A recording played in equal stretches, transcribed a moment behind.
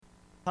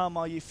Come,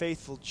 all ye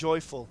faithful,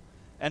 joyful,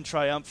 and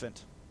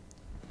triumphant.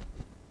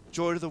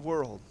 Joy to the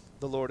world,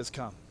 the Lord has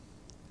come.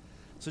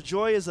 So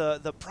joy is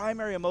the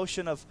primary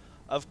emotion of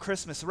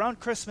Christmas. Around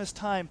Christmas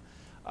time,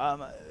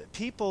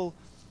 people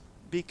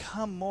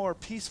become more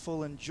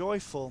peaceful and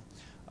joyful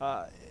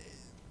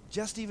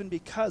just even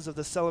because of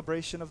the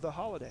celebration of the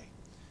holiday.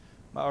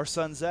 Our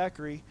son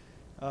Zachary,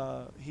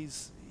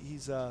 he's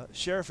a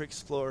sheriff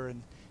explorer,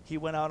 and he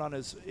went out on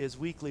his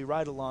weekly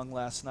ride-along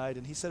last night,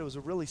 and he said it was a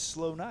really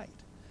slow night.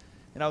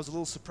 And I was a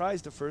little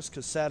surprised at first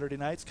because Saturday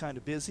night's kind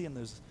of busy, and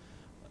there's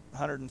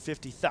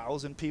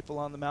 150,000 people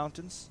on the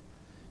mountains.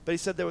 But he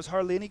said there was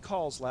hardly any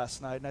calls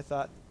last night, and I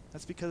thought,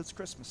 that's because it's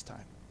Christmas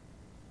time.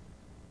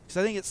 Because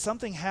I think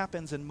something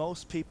happens in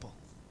most people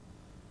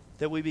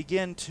that we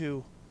begin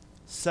to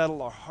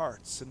settle our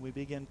hearts and we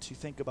begin to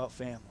think about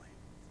family.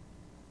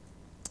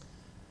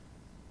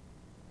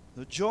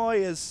 The joy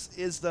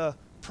is the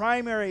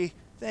primary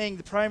thing,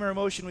 the primary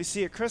emotion we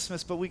see at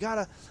Christmas, but we got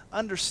to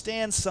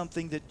understand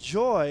something, that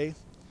joy,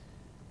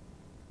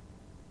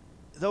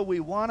 though we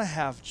want to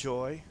have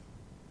joy,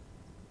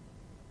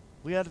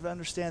 we have to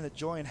understand that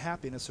joy and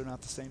happiness are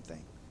not the same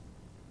thing.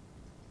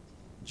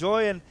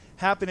 Joy and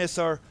happiness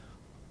are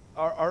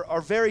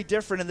very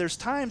different, and there's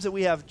times that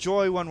we have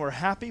joy when we're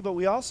happy, but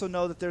we also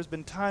know that there's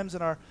been times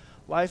in our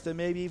life that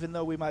maybe even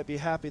though we might be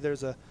happy,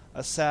 there's a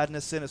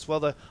sadness in us.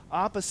 Well, the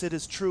opposite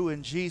is true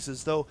in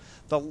Jesus. Though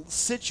the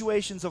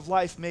situations of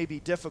life may be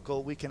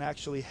difficult, we can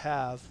actually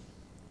have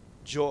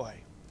joy.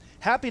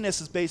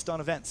 Happiness is based on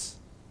events.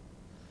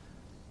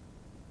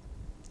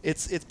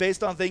 It's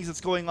based on things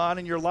that's going on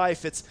in your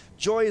life.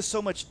 Joy is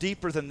so much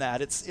deeper than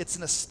that. It's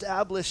an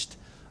established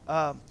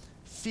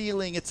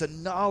feeling. It's a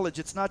knowledge.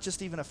 It's not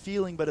just even a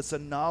feeling, but it's a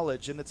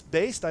knowledge. And it's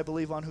based, I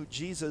believe, on who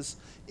Jesus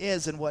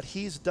is and what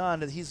he's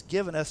done. And he's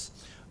given us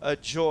a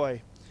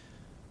joy.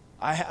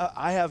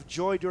 I have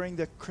joy during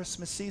the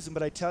Christmas season,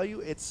 but I tell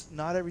you, it's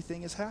not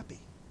everything is happy.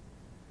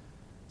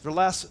 For the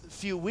last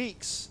few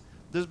weeks,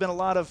 there's been a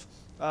lot of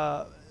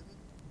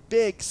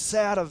big,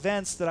 sad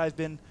events that I've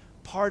been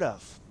part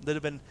of, that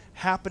have been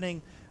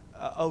happening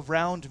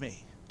around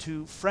me,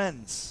 to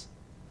friends,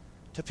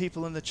 to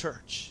people in the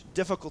church,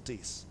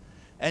 difficulties.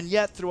 And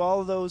yet, through all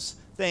of those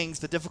things,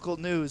 the difficult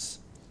news,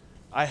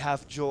 I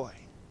have joy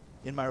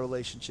in my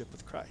relationship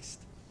with Christ.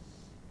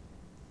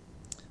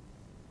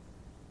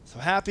 So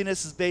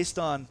happiness is based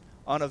on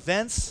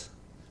events.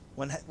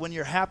 When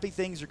you're happy,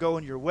 things are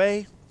going your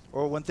way,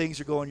 or when things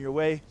are going your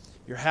way,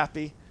 you're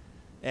happy.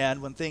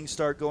 And when things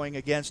start going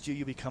against you,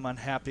 you become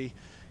unhappy.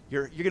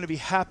 You're going to be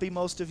happy,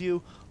 most of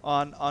you,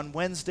 on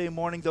Wednesday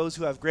morning, those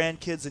who have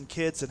grandkids and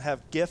kids and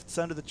have gifts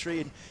under the tree.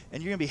 And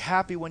you're going to be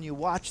happy when you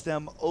watch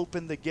them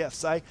open the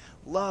gifts. I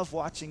love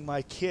watching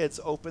my kids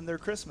open their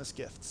Christmas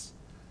gifts.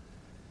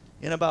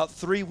 In about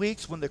 3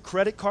 weeks, when the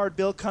credit card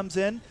bill comes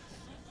in,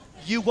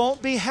 you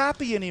won't be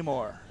happy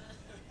anymore.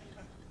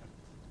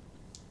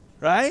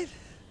 Right?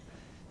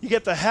 You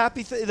get the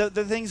happy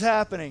the things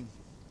happening.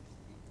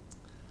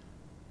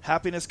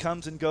 Happiness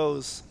comes and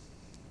goes.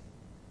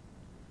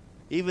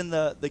 Even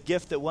the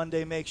gift that one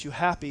day makes you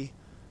happy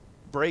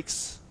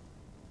breaks,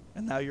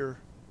 and now you're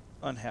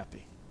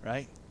unhappy,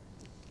 right?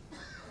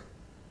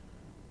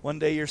 One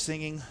day you're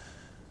singing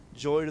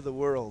Joy to the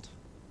World.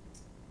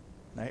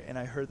 And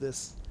I heard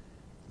this.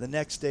 The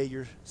next day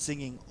you're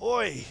singing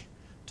Oi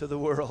to the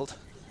world.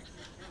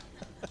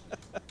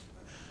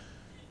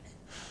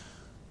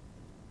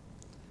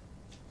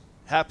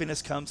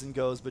 Happiness comes and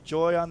goes, but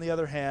joy, on the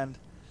other hand,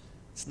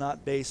 it's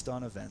not based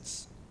on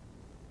events.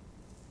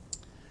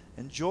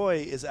 And joy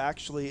is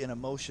actually an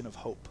emotion of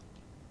hope.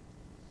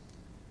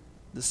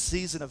 The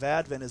season of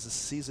Advent is a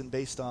season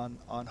based on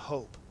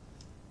hope.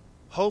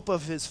 Hope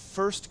of his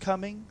first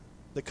coming,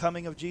 the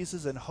coming of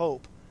Jesus, and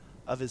hope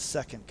of his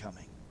second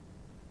coming.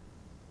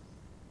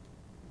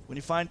 When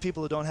you find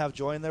people who don't have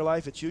joy in their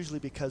life, it's usually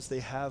because they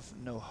have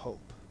no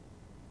hope.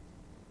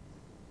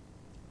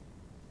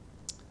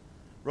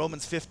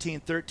 Romans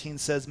 15:13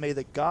 says, "May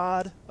the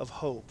God of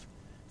hope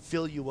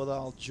fill you with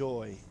all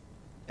joy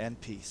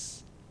and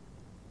peace."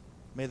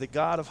 May the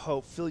God of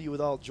hope fill you with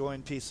all joy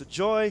and peace. So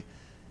joy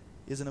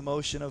is an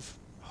emotion of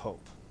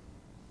hope.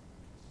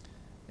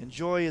 And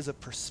joy is a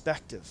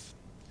perspective.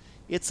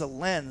 It's a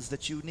lens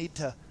that you need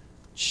to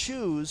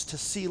choose to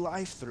see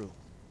life through.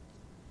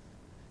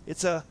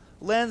 It's a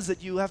lens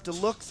that you have to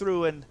look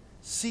through and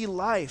see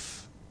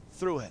life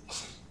through it,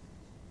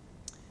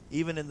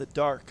 even in the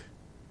dark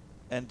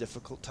and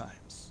difficult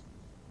times.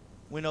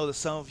 We know that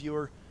some of you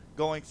are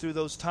going through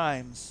those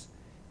times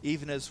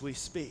even as we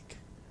speak.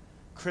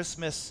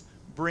 Christmas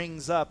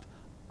brings up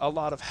a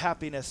lot of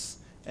happiness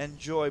and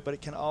joy, but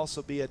it can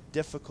also be a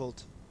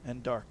difficult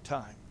and dark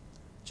time.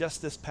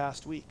 Just this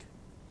past week,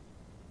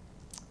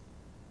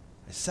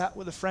 I sat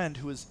with a friend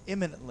who was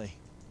imminently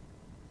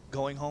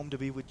going home to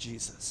be with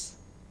Jesus.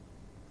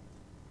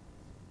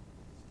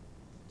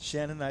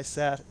 Shannon and I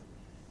sat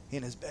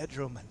in his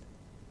bedroom, and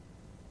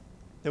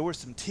there were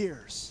some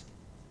tears.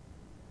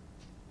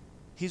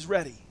 He's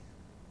ready.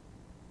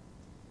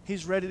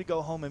 He's ready to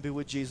go home and be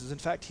with Jesus. In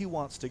fact, he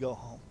wants to go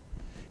home.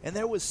 And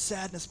there was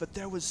sadness, but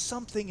there was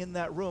something in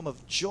that room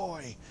of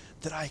joy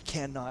that I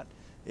cannot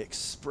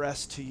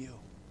express to you.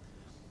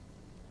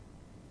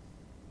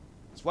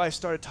 His wife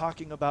started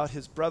talking about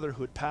his brother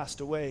who had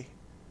passed away.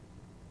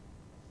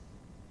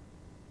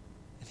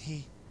 And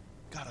he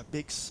got a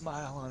big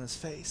smile on his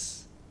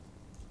face.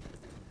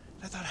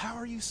 And I thought, how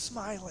are you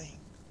smiling?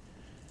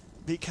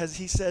 Because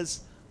he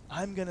says,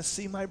 I'm going to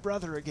see my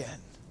brother again.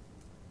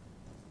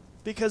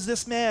 Because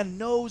this man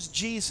knows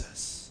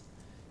Jesus.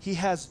 He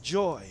has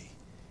joy,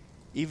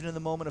 even in the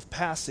moment of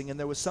passing, and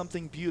there was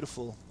something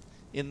beautiful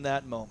in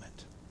that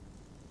moment.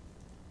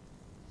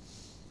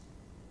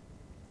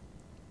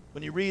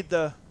 When you read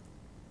the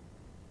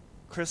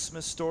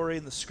Christmas story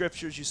in the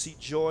scriptures, you see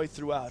joy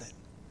throughout it.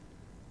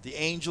 The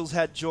angels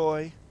had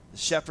joy, the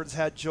shepherds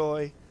had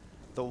joy,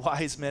 the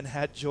wise men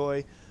had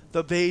joy,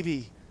 the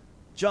baby,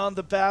 John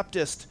the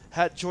Baptist,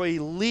 had joy. He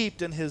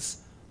leaped in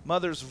his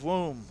mother's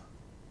womb.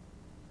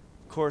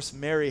 Of course,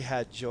 Mary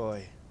had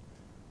joy.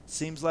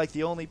 Seems like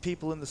the only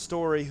people in the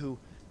story who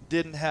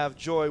didn't have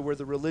joy were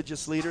the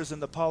religious leaders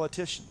and the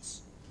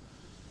politicians.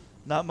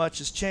 Not much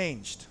has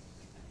changed.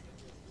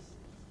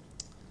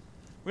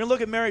 We're going to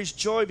look at Mary's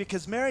joy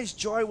because Mary's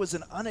joy was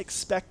an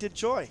unexpected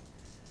joy.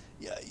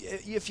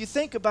 If you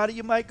think about it,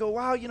 you might go,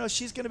 wow,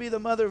 she's going to be the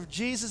mother of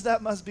Jesus.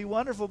 That must be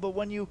wonderful. But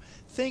when you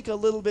think a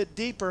little bit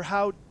deeper,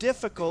 how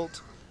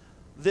difficult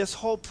this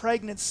whole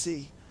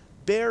pregnancy,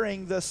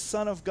 bearing the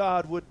Son of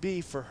God, would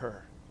be for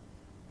her.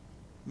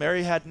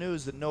 Mary had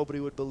news that nobody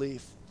would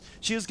believe.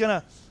 She was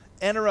going to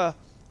enter a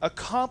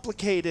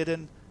complicated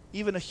and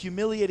even a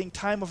humiliating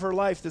time of her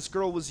life. This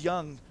girl was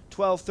young,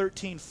 12,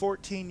 13,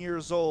 14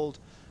 years old.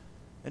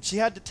 And she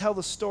had to tell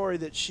the story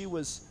that she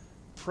was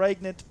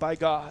pregnant by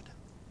God.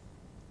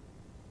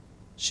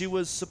 She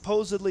was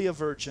supposedly a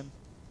virgin,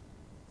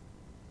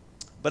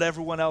 but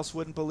everyone else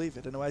wouldn't believe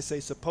it. And when I say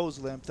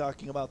supposedly, I'm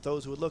talking about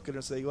those who would look at her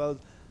and say, well,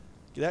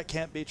 that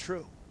can't be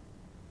true.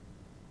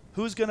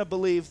 Who's going to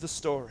believe the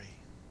story?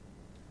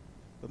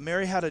 But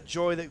Mary had a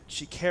joy that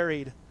she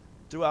carried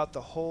throughout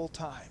the whole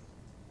time.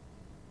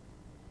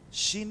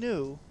 She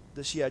knew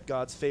that she had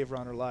God's favor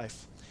on her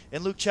life.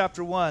 In Luke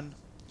chapter 1,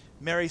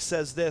 Mary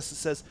says this, it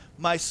says,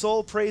 my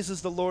soul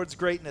praises the Lord's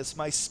greatness.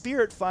 My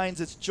spirit finds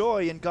its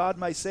joy in God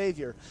my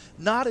Savior.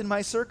 Not in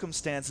my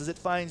circumstances. It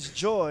finds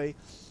joy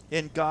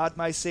in God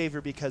my Savior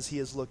because he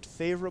has looked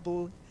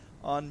favorably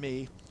on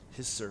me,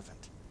 his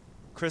servant.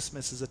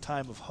 Christmas is a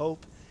time of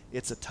hope.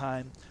 It's a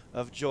time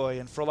of joy.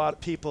 And for a lot of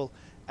people,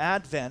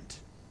 Advent,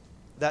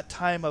 that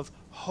time of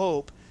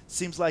hope,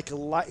 seems like a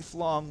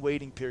lifelong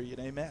waiting period.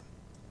 Amen.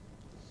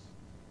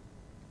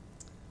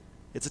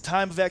 It's a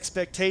time of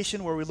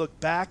expectation where we look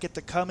back at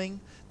the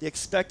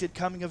expected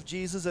coming of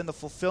Jesus and the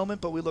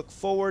fulfillment, but we look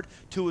forward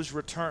to his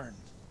return.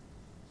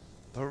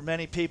 But for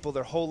many people,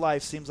 their whole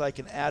life seems like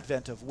an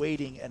advent of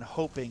waiting and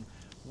hoping,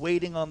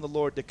 waiting on the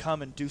Lord to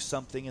come and do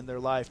something in their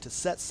life, to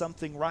set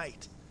something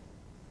right.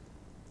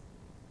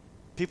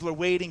 People are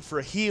waiting for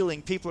a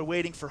healing. People are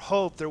waiting for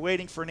hope. They're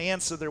waiting for an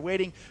answer. They're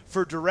waiting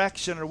for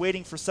direction or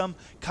waiting for some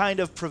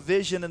kind of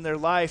provision in their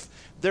life.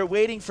 They're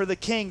waiting for the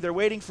King. They're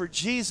waiting for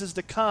Jesus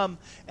to come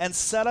and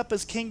set up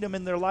his kingdom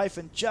in their life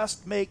and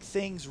just make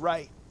things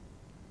right.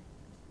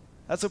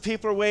 That's what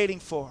people are waiting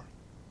for.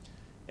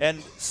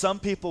 And some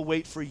people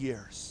wait for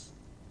years.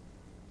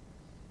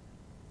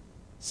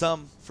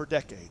 Some for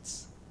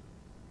decades.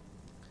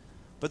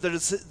 But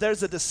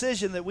there's a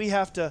decision that we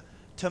have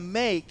to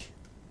make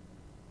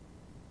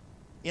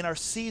in our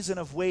season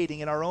of waiting,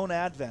 in our own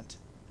Advent,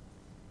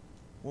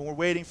 when we're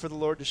waiting for the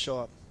Lord to show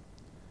up.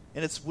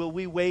 And it's, will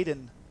we wait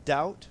in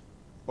doubt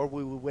or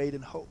will we wait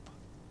in hope?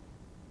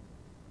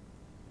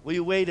 Will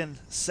you wait in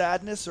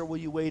sadness or will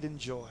you wait in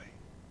joy?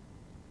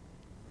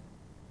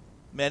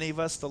 Many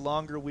of us, the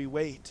longer we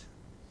wait,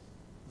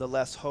 the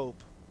less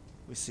hope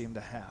we seem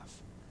to have.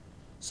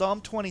 Psalm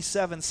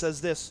 27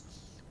 says this,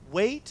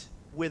 wait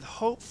with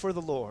hope for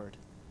the Lord,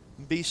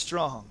 be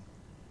strong.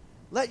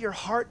 Let your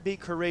heart be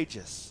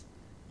courageous.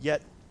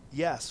 Yet,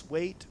 yes,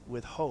 wait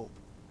with hope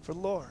for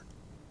the Lord.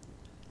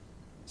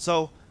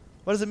 So,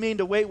 what does it mean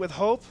to wait with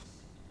hope?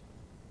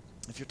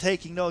 If you're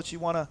taking notes, you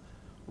want to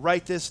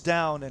write this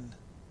down. And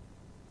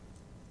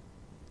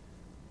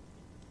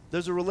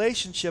there's a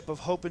relationship of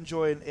hope and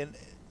joy, and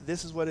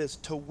this is what it is.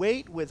 To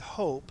wait with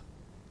hope,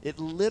 it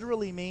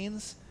literally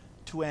means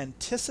to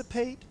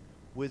anticipate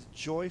with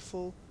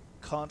joyful,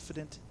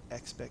 confident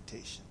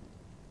expectation.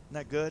 Isn't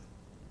that good?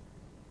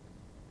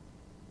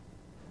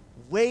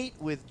 Wait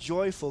with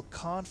joyful,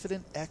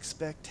 confident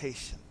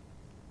expectation.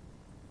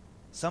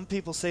 Some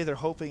people say they're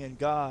hoping in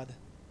God,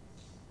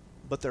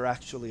 but they're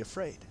actually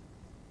afraid.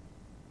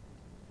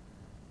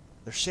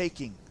 They're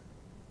shaking.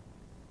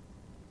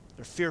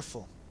 They're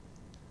fearful.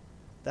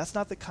 That's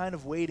not the kind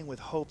of waiting with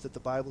hope that the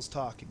Bible's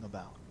talking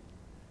about.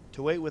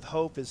 To wait with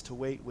hope is to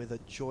wait with a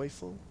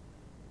joyful,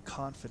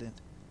 confident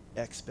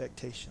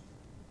expectation.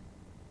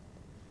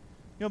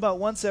 About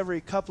once every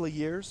couple of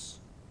years,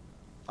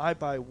 I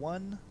buy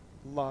one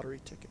lottery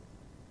ticket.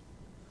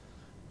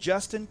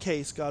 Just in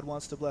case God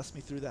wants to bless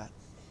me through that.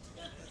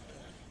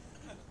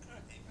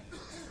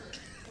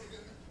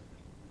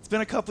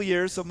 been a couple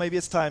years, so maybe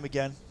it's time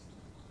again.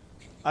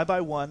 I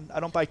buy one. I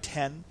don't buy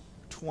 10,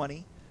 20.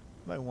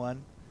 I buy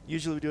one.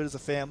 Usually we do it as a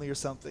family or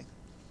something.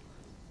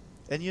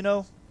 And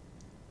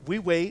we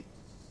wait.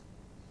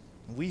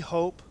 We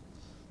hope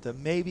that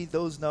maybe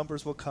those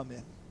numbers will come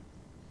in.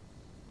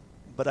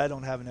 But I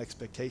don't have an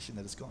expectation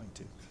that it's going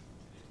to.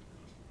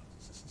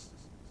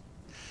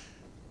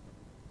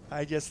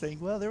 I just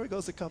think, well, there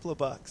goes a couple of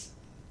bucks.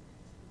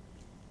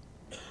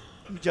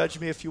 Judge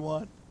me if you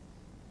want.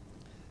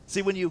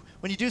 See, when you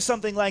do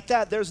something like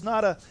that, there's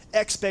not an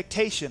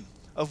expectation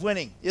of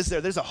winning, is there?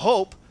 There's a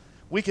hope.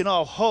 We can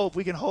all hope.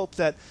 We can hope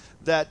that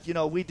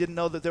we didn't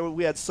know that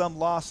we had some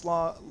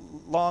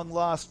long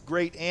lost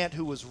great aunt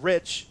who was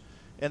rich,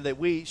 and that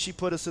she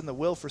put us in the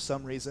will for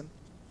some reason.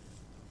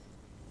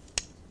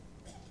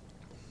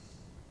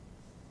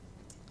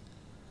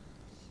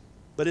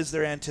 But is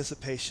there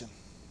anticipation?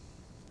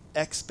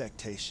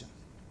 Expectation.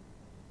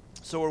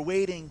 So we're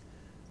waiting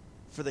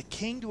for the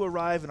King to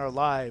arrive in our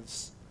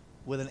lives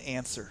with an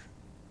answer,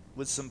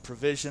 with some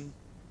provision,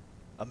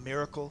 a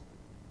miracle.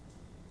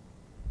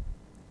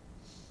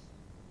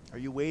 Are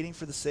you waiting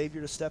for the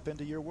Savior to step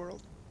into your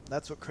world?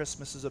 That's what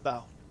Christmas is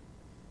about.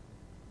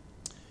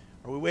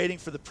 Are we waiting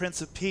for the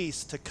Prince of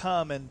Peace to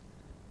come and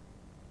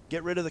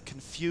get rid of the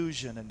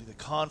confusion and the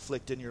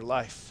conflict in your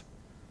life?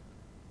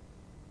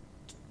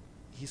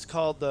 He's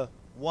called the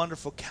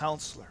Wonderful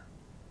Counselor.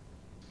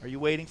 Are you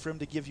waiting for him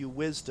to give you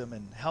wisdom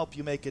and help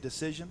you make a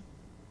decision?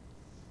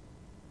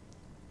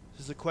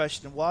 This is a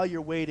question. While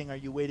you're waiting, are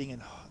you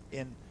waiting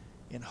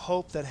in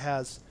hope that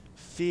has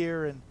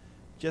fear and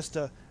just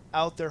a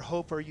out there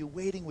hope? Or are you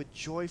waiting with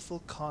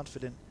joyful,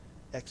 confident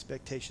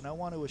expectation? I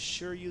want to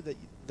assure you that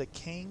the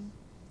King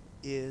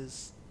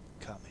is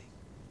coming.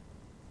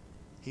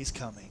 He's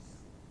coming.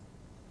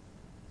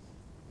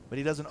 But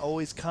he doesn't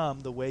always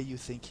come the way you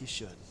think he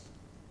should.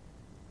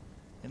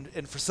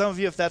 And for some of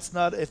you, if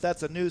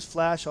that's a news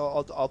flash,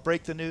 I'll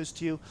break the news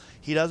to you.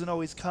 He doesn't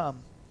always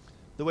come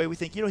the way we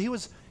think.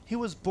 He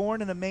was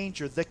born in a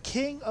manger, the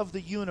King of the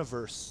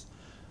universe,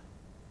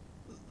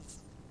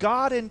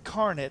 God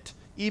incarnate,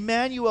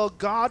 Emmanuel,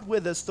 God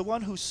with us, the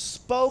one who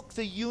spoke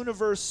the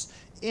universe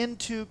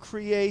into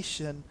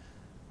creation,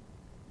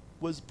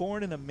 was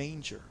born in a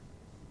manger.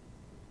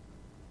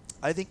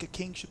 I think a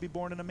king should be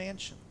born in a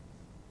mansion,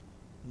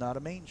 not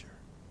a manger.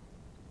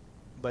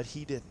 But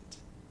he didn't.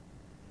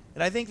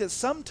 And I think that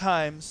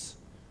sometimes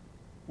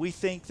we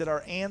think that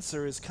our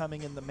answer is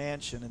coming in the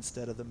mansion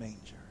instead of the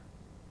manger.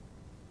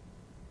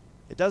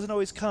 It doesn't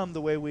always come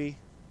the way we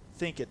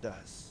think it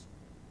does.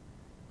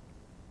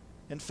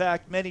 In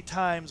fact, many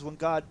times when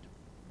God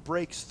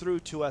breaks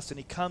through to us and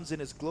he comes in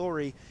his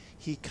glory,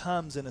 he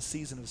comes in a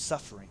season of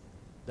suffering,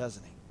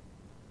 doesn't he?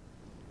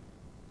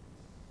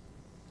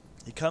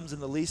 He comes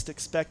in the least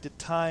expected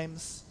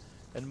times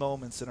and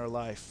moments in our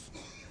life.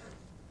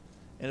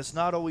 And it's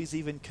not always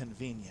even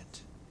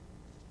convenient.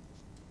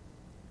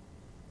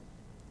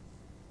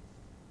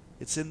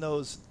 It's in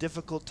those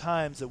difficult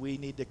times that we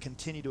need to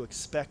continue to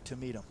expect to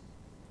meet him.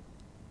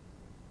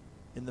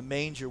 In the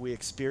manger, we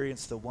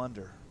experience the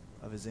wonder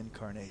of his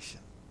incarnation.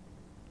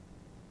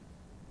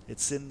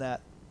 It's in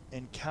that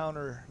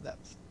encounter, that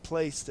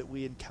place that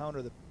we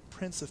encounter the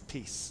Prince of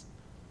Peace.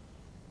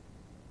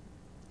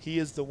 He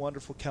is the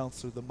wonderful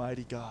counselor, the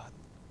mighty God,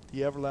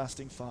 the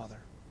everlasting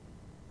Father,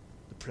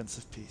 the Prince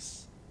of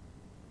Peace.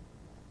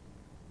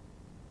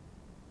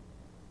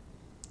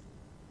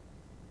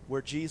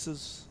 Where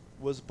Jesus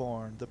was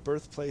born, the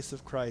birthplace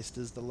of Christ,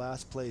 is the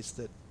last place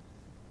that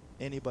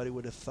anybody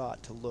would have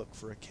thought to look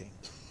for a king.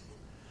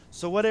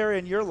 So what area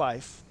in your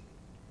life,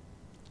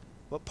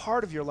 what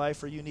part of your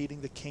life are you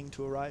needing the king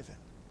to arrive in?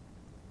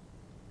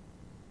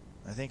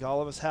 I think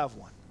all of us have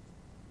one.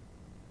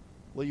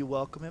 Will you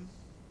welcome him?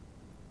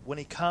 When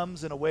he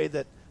comes in a way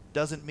that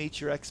doesn't meet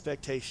your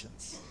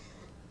expectations.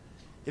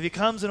 If he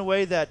comes in a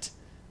way that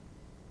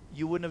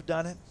you wouldn't have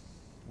done it,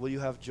 will you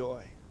have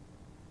joy?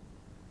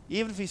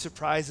 Even if he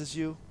surprises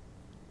you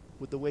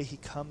with the way he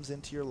comes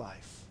into your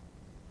life,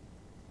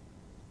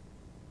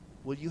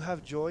 will you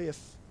have joy if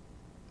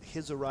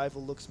his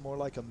arrival looks more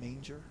like a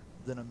manger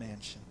than a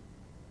mansion?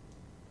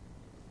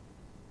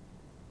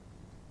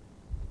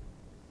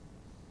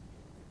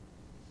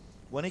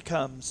 When he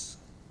comes,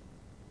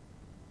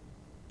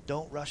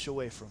 don't rush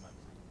away from him.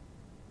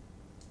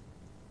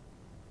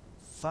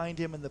 Find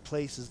him in the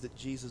places that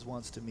Jesus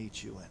wants to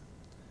meet you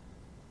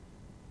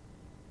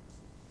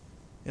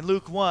in. In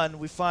Luke 1,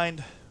 we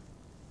find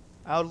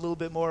out a little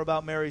bit more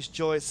about Mary's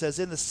joy. It says,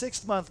 in the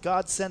 6th month,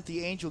 God sent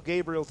the angel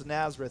Gabriel to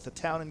Nazareth, a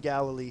town in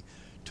Galilee,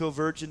 to a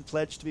virgin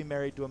pledged to be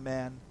married to a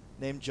man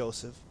named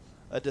Joseph,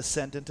 a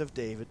descendant of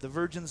David. The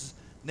virgin's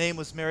name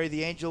was Mary.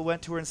 The angel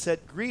went to her and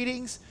said,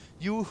 greetings,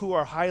 you who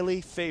are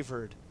highly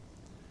favored.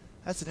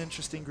 That's an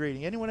interesting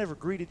greeting. Anyone ever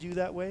greeted you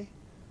that way?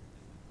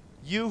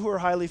 You who are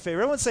highly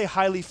favored. Everyone say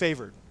highly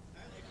favored.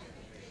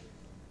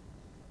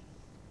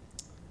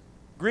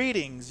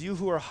 Greetings, you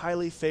who are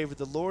highly favored.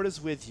 The Lord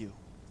is with you.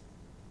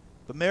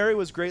 But Mary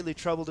was greatly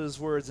troubled at his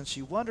words, and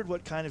she wondered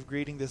what kind of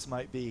greeting this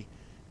might be.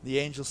 The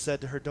angel said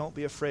to her, don't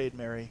be afraid,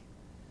 Mary.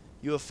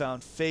 you have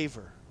found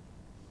favor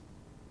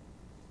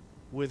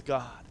with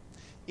God.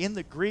 In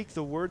the Greek,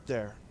 the word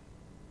there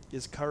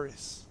is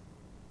charis.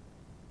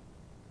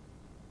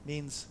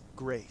 Means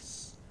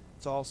grace.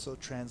 It's also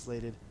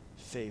translated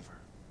favor.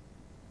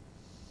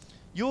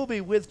 You will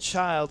be with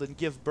child and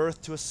give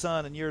birth to a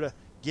son, and you're to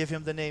give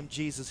him the name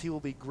Jesus. He will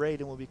be great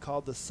and will be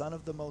called the Son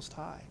of the Most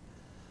High.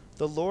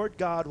 The Lord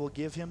God will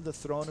give him the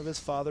throne of his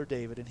father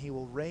David, and he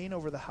will reign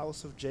over the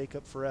house of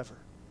Jacob forever.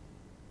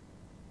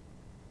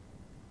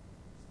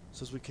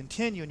 So as we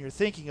continue and you're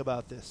thinking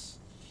about this,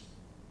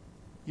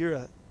 you're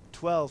a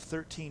 12,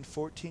 13,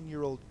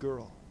 14-year-old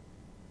girl,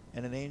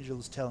 and an angel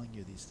is telling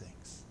you these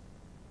things.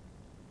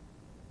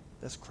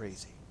 That's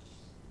crazy.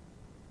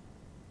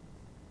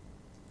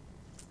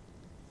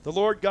 The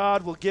Lord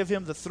God will give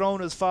him the throne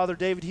of his father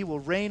David. He will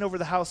reign over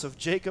the house of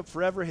Jacob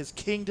forever. His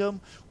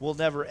kingdom will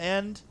never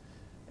end.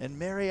 And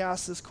Mary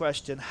asked this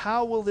question,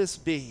 how will this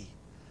be,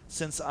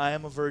 since I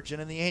am a virgin?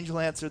 And the angel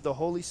answered, the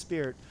Holy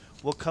Spirit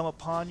will come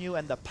upon you,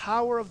 and the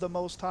power of the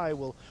Most High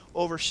will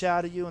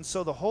overshadow you. And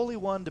so the Holy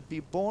One to be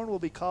born will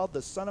be called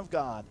the Son of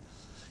God.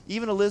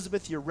 Even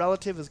Elizabeth, your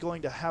relative, is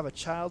going to have a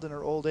child in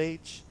her old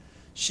age.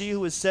 She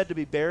who is said to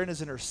be barren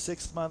is in her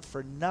 6th month,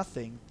 for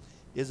nothing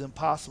is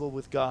impossible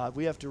with God.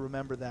 We have to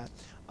remember that.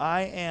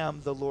 I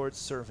am the Lord's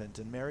servant.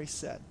 And Mary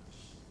said,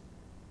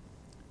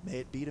 may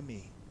it be to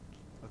me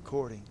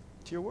according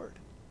to your word.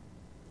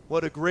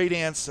 What a great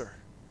answer.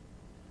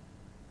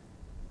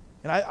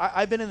 And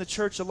I've been in the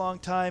church a long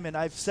time, and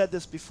I've said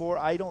this before.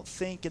 I don't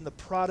think in the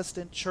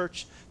Protestant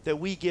church that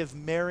we give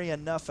Mary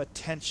enough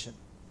attention.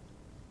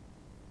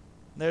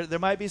 There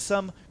might be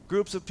some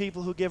groups of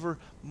people who give her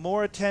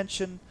more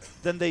attention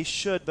than they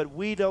should, but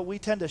we don't. We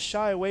tend to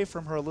shy away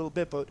from her a little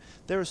bit, but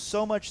there is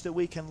so much that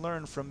we can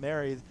learn from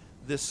Mary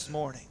this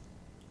morning.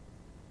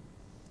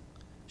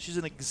 She's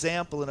an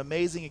example, an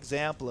amazing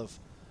example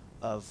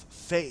of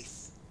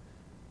faith.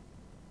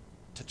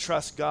 To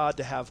trust God,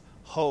 to have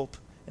hope,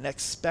 and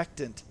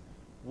expectant,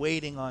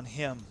 waiting on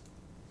him.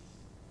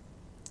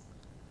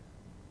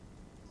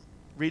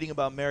 Reading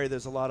about Mary,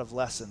 there's a lot of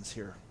lessons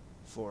here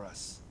for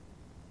us.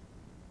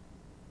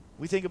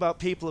 We think about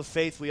people of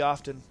faith, we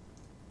often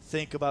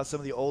think about some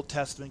of the Old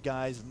Testament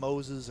guys,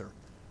 Moses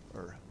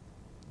or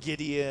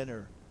Gideon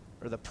or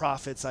the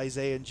prophets,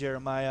 Isaiah and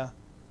Jeremiah.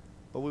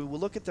 But when we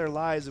look at their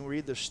lives and we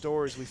read their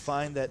stories, we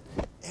find that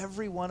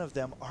every one of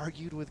them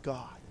argued with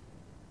God.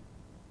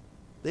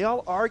 They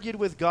all argued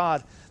with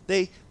God.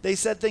 They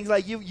said things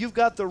like, you've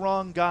got the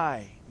wrong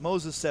guy.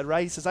 Moses said,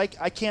 right? He says, I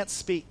can't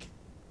speak.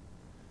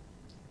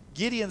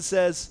 Gideon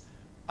says,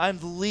 I'm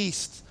the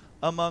least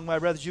among my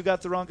brothers. You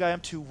got the wrong guy. I'm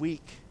too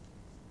weak.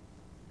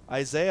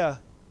 Isaiah,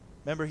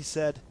 remember he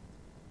said,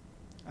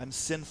 I'm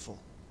sinful.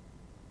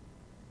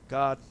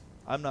 God,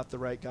 I'm not the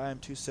right guy. I'm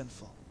too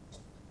sinful.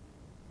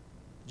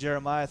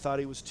 Jeremiah thought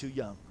he was too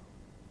young.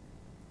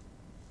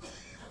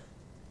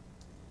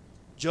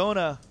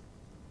 Jonah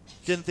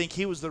didn't think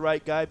he was the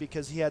right guy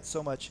because he had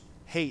so much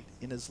hate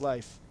in his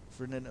life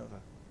for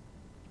Nineveh.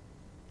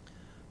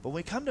 But when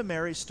we come to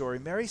Mary's story,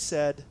 Mary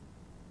said,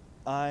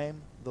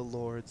 I'm the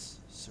Lord's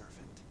servant.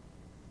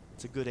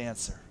 It's a good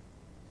answer.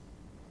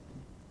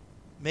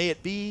 May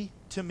it be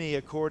to me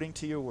according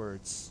to your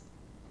words.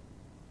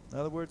 In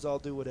other words, I'll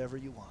do whatever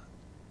you want.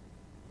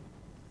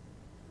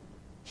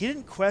 She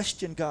didn't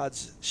question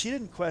God's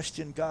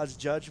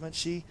judgment.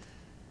 She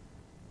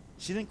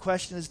didn't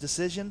question his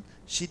decision.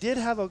 She did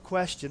have a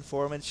question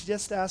for him, and she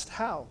just asked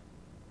how.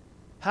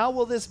 How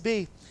will this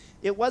be?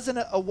 It wasn't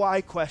a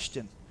why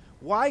question.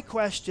 Why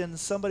question,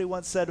 somebody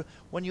once said,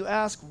 when you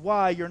ask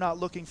why, you're not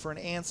looking for an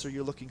answer,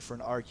 you're looking for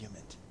an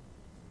argument.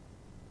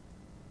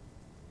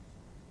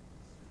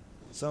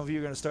 Some of you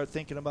are going to start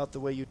thinking about the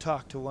way you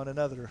talk to one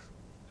another,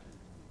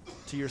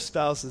 to your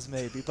spouses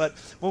maybe. But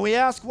when we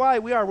ask why,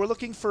 we're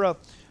looking for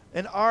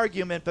an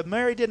argument. But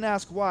Mary didn't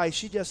ask why.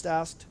 She just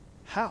asked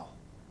how.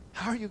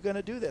 How are you going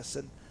to do this?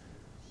 And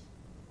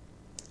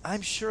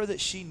I'm sure that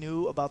she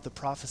knew about the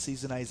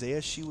prophecies in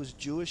Isaiah. She was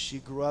Jewish. She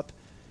grew up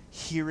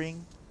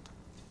hearing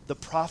the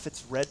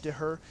prophets read to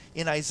her.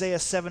 In Isaiah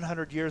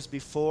 700 years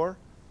before,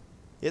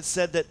 it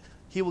said that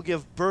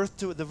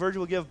the virgin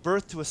will give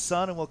birth to a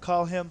son and will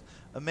call him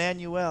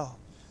Emmanuel.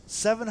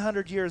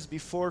 700 years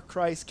before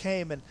Christ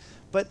came.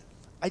 But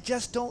I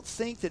just don't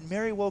think that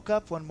Mary woke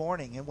up one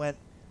morning and went,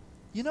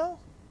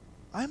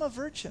 I'm a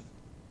virgin.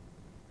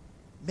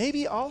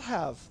 Maybe I'll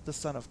have the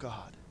Son of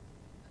God.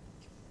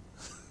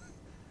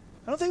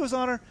 I don't think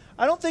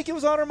it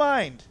was on her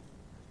mind.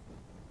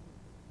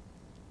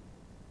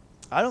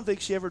 I don't think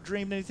she ever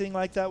dreamed anything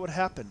like that would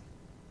happen.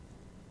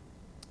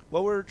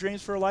 What were her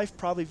dreams for her life?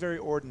 Probably very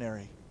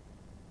ordinary.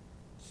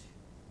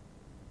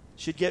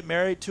 She'd get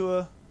married to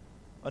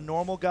a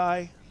normal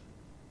guy,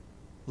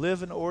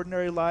 live an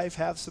ordinary life,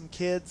 have some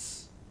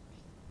kids,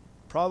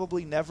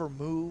 probably never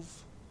move.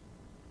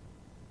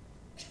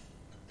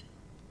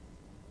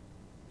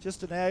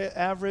 Just an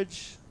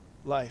average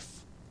life.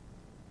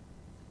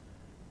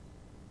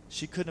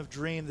 She couldn't have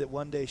dreamed that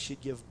one day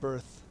she'd give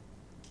birth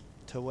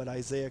to what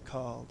Isaiah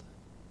called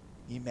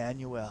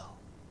Emmanuel,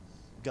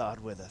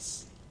 God with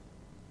us.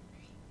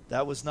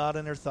 That was not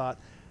in her thought.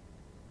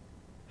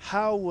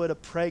 How would a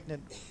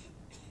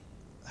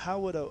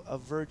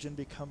virgin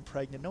become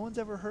pregnant? No one's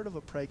ever heard of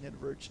a pregnant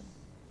virgin.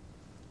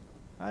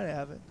 I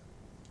haven't.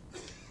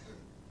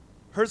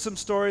 Heard some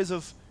stories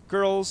of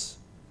girls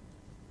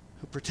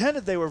who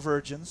pretended they were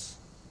virgins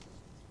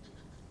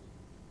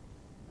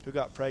who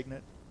got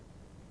pregnant.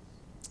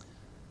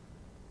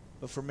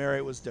 But for Mary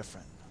it was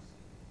different.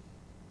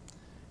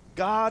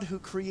 God, who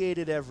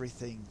created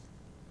everything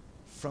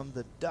from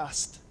the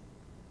dust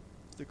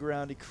of the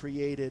ground, he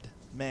created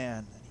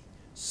man. And he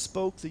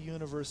spoke the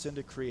universe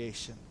into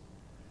creation.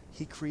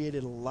 He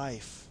created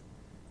life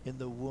in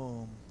the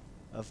womb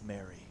of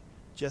Mary,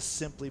 just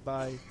simply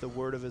by the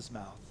word of his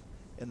mouth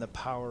and the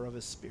power of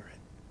his Spirit,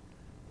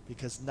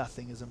 because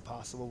nothing is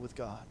impossible with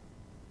God.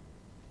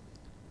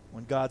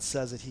 When God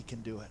says it, he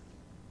can do it.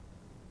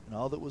 And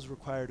all that was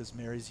required is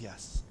Mary's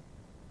yes.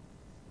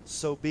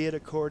 So be it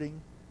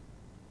according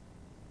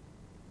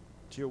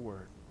to your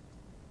word.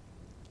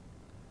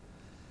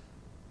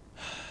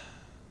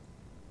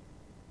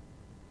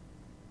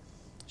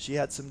 She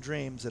had some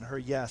dreams, and her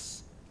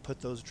yes put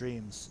those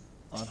dreams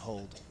on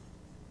hold.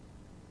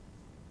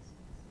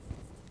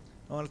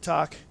 I want to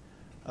talk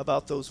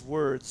about those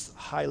words,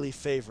 highly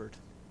favored.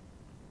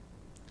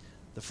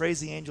 The phrase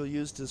the angel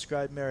used to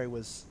describe Mary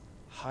was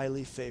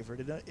highly favored.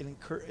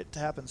 It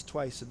happens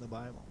twice in the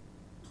Bible.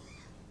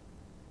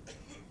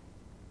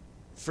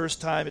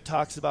 First time it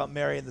talks about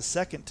Mary, and the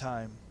second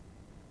time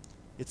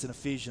it's in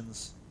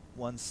Ephesians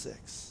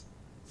 1:6.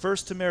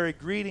 First to Mary,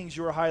 greetings,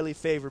 you are highly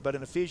favored. But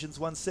in Ephesians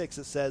 1:6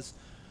 it says,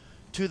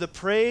 to the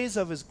praise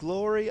of his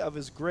glory, of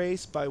his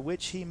grace, by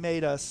which he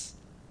made us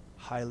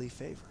highly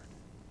favored.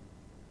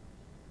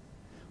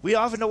 We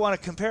often don't want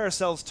to compare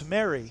ourselves to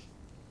Mary,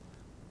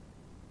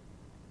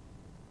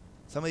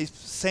 some of these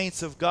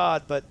saints of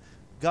God, but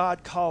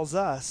God calls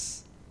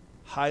us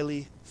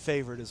highly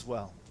favored as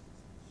well.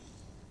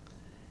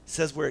 It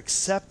says we're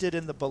accepted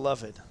in the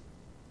beloved.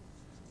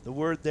 The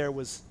word there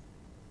was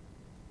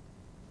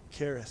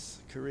charis.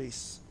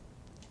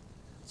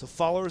 So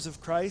followers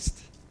of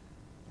Christ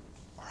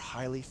are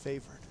highly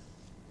favored.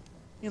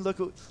 You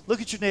look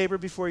at your neighbor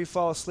before you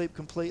fall asleep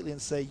completely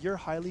and say, you're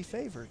highly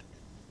favored.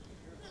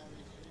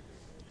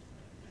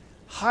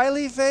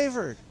 Highly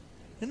favored.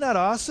 Isn't that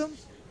awesome?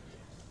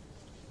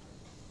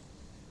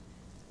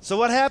 So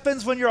what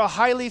happens when you're a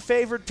highly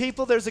favored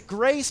people? There's a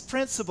grace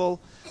principle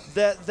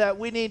that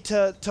we need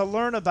to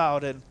learn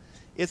about, and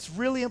it's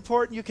really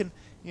important. You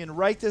can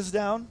write this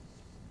down.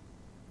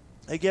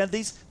 Again,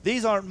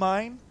 these aren't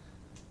mine.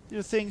 These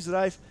are things that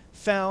I've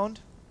found.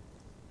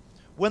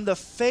 When the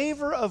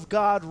favor of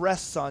God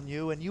rests on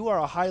you, and you are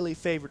a highly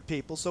favored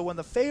people, so when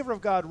the favor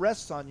of God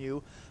rests on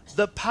you,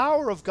 the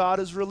power of God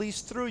is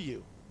released through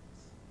you.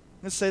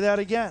 Let's say that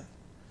again.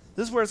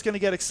 This is where it's going to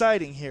get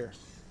exciting here.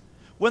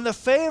 When the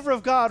favor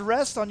of God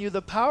rests on you,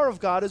 the power of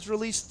God is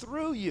released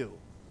through you.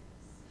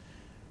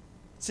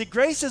 See,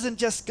 grace isn't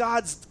just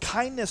God's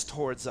kindness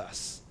towards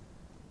us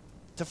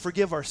to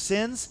forgive our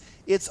sins.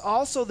 It's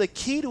also the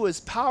key to his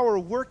power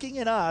working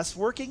in us,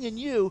 working in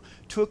you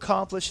to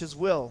accomplish his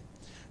will.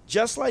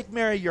 Just like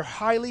Mary, you're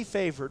highly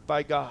favored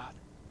by God.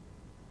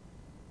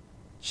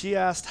 She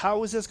asked,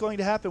 how is this going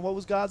to happen? What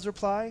was God's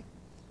reply?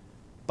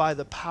 By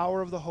the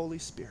power of the Holy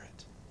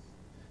Spirit.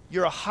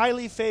 You're a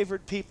highly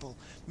favored people.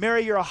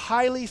 Mary, you're a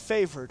highly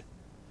favored.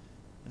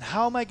 And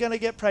how am I going to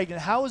get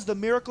pregnant? How is the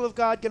miracle of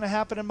God going to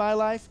happen in my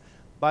life?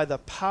 By the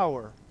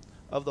power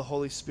of the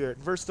Holy Spirit.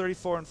 In verse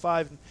 34 and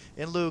 5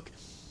 in Luke,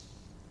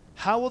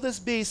 how will this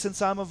be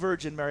since I'm a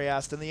virgin? Mary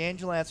asked. And the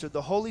angel answered,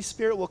 the Holy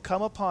Spirit will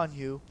come upon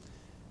you,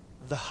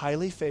 the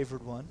highly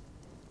favored one.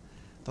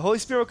 The Holy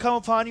Spirit will come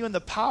upon you, and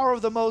the power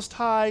of the Most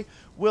High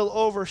will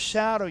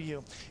overshadow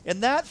you.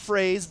 And that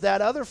phrase,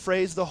 that other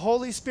phrase, the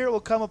Holy Spirit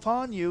will come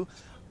upon you,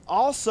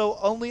 also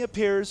only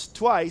appears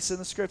twice in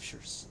the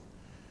Scriptures.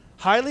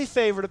 Highly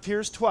favored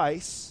appears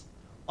twice,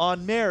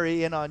 on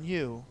Mary and on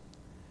you.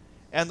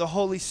 And the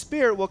Holy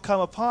Spirit will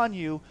come upon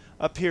you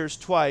appears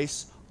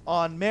twice,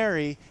 on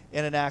Mary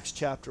and in Acts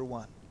chapter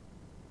 1.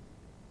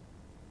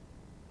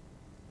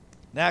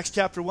 In Acts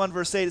chapter 1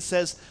 verse 8 it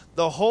says,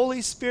 the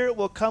Holy Spirit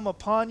will come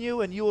upon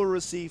you and you will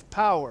receive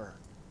power.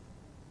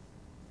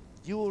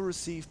 You will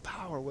receive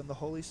power when the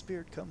Holy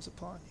Spirit comes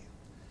upon you.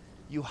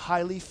 You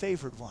highly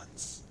favored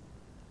ones.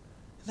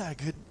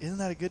 Isn't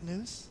that a good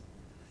news?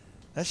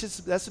 That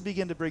should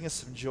begin to bring us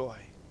some joy.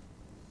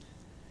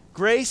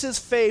 Grace is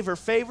favor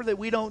that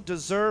we don't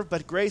deserve,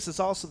 but grace is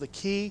also the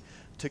key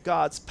to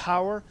God's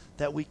power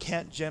that we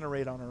can't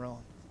generate on our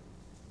own.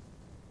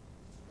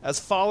 As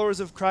followers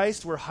of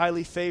Christ, we're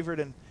highly favored,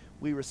 and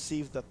we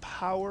receive the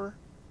power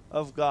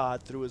of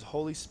God through his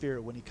Holy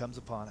Spirit when he comes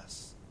upon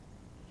us.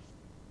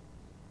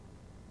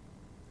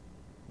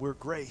 We're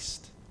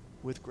graced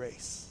with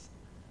grace.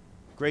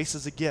 Grace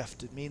is a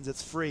gift. It means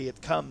it's free.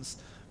 It comes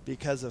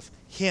because of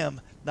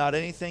him, not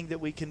anything that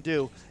we can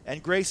do.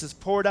 And grace is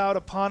poured out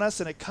upon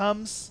us, and it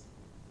comes.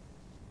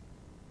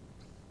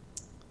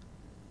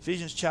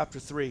 Ephesians chapter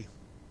 3,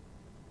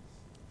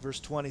 verse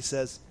 20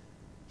 says,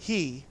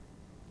 he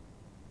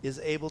is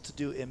able to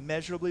do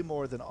immeasurably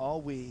more than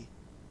all we,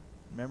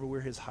 remember we're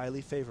his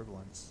highly favored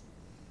ones,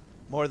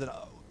 more than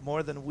all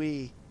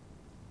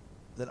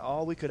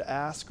we could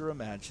ask or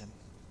imagine.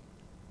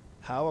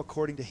 How?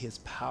 According to his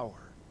power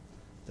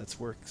that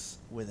works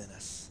within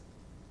us.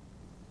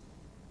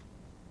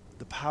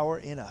 The power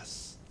in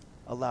us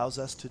allows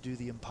us to do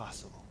the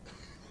impossible.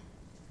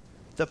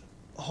 The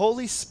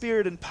Holy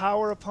Spirit and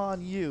power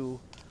upon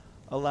you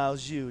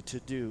allows you to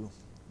do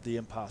the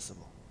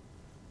impossible.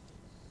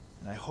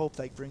 And I hope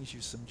that brings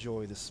you some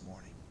joy this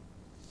morning.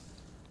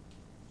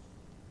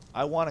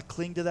 I want to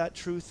cling to that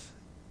truth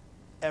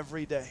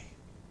every day.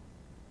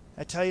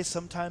 I tell you,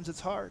 sometimes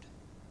it's hard.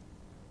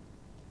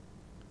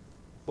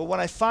 But when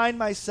I find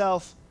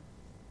myself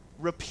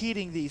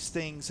repeating these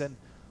things and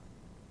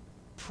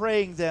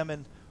praying them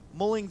and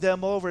mulling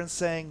them over and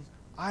saying,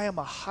 I am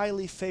a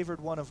highly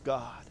favored one of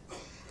God.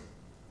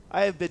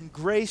 I have been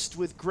graced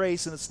with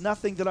grace, and it's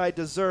nothing that I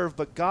deserve,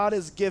 but God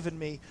has given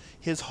me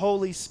his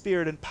Holy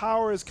Spirit, and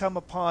power has come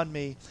upon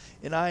me,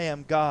 and I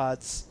am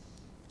God's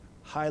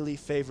highly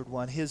favored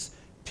one. His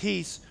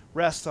peace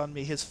rests on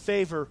me. His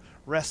favor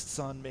rests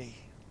on me.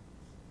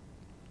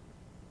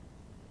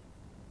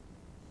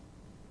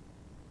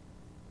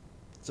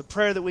 It's a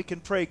prayer that we can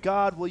pray.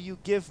 God, will you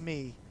give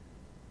me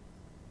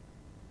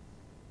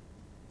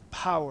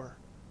power,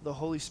 the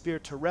Holy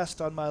Spirit, to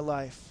rest on my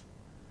life,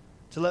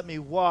 to let me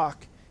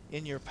walk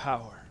in your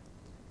power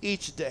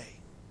each day.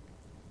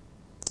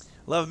 I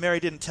love Mary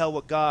didn't tell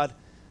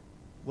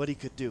what he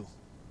could do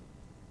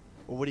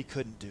or what he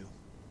couldn't do.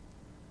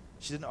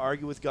 She didn't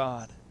argue with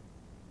God.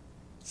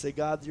 Say,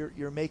 God,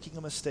 you're making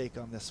a mistake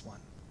on this one.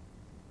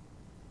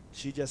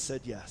 She just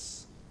said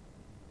yes.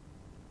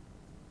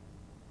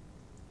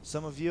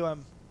 Some of you,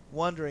 I'm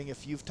wondering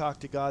if you've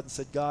talked to God and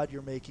said, God,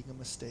 you're making a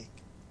mistake.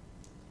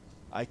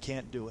 I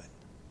can't do it.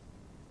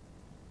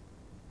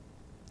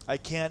 I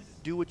can't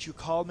do what you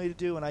called me to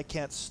do, and I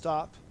can't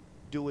stop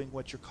doing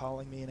what you're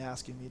calling me and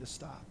asking me to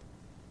stop.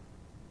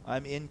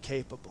 I'm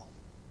incapable.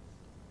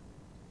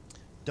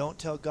 Don't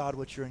tell God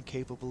what you're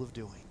incapable of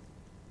doing.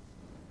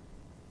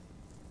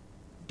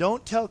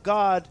 Don't tell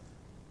God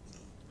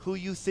who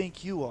you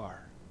think you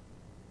are.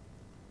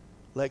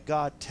 Let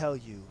God tell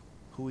you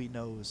who he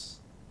knows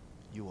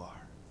you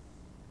are.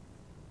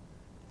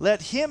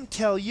 Let him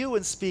tell you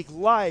and speak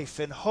life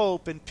and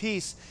hope and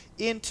peace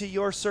into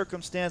your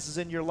circumstances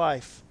in your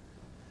life.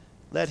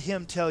 Let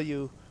him tell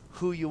you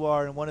who you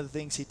are. And one of the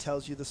things he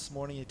tells you this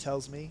morning, he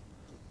tells me,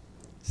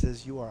 he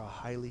says, you are a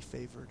highly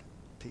favored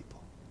people.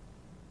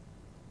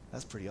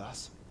 That's pretty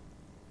awesome.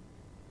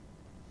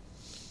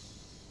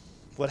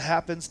 What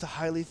happens to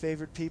highly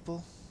favored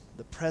people?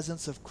 The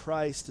presence of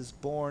Christ is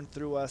born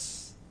through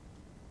us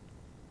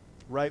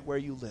right where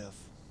you live.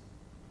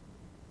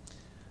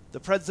 The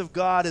presence of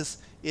God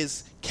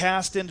is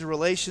cast into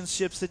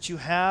relationships that you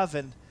have,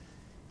 and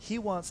he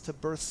wants to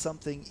birth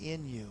something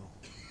in you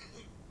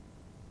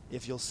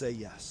if you'll say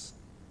yes.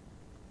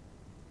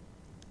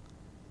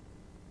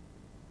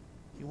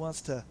 He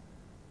wants to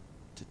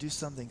do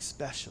something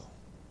special.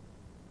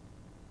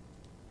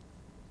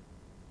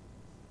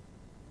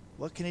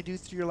 What can he do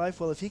through your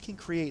life? Well, if he can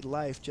create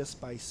life just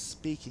by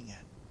speaking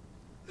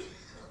it,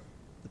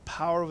 the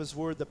power of his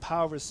word, the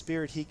power of his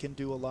spirit, he can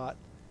do a lot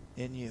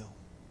in you.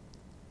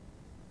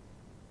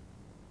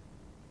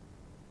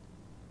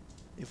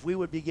 If we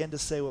would begin to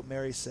say what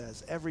Mary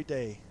says every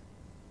day,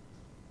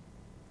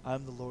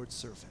 I'm the Lord's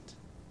servant.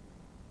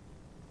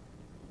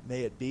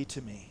 May it be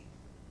to me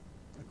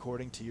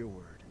according to your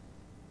word.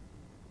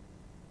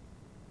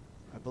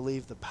 I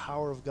believe the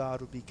power of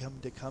God would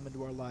come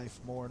into our life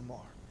more and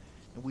more,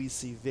 and we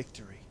see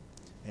victory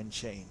and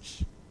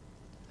change.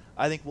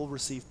 I think we'll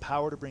receive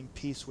power to bring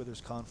peace where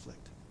there's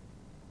conflict,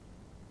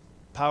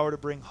 power to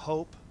bring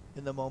hope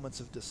in the moments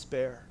of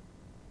despair.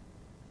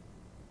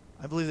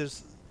 I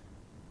believe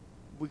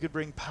we could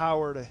bring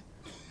power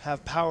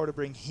to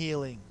bring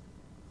healing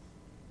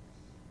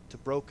to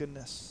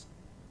brokenness.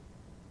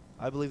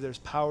 I believe there's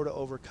power to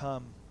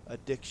overcome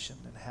addiction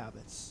and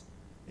habits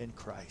in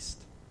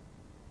Christ.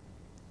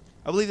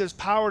 I believe there's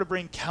power to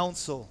bring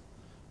counsel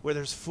where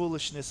there's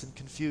foolishness and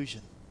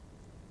confusion.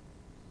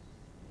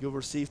 You'll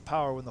receive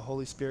power when the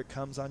Holy Spirit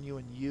comes on you,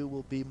 and you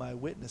will be my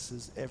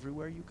witnesses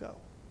everywhere you go.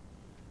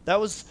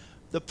 That was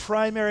the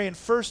primary and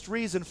first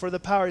reason for the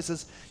power. He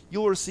says,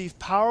 you'll receive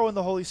power when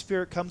the Holy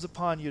Spirit comes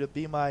upon you to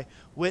be my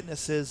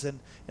witnesses. And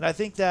I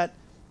think that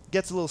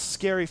gets a little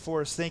scary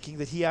for us, thinking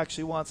that he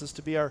actually wants us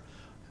to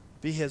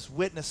be his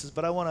witnesses.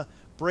 But I want to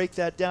break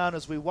that down.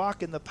 As we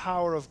walk in the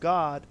power of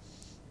God,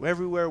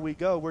 everywhere we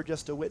go, we're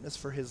just a witness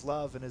for his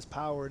love and his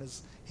power and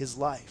his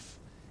life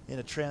in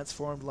a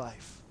transformed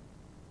life.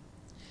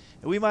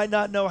 And we might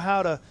not know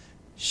how to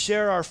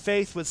share our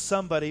faith with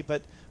somebody,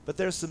 but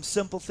there's some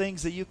simple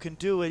things that you can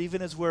do, and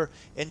even as we're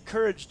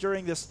encouraged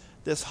during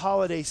this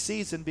holiday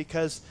season,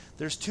 because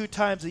there's 2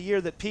 times a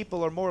year that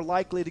people are more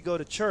likely to go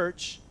to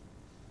church.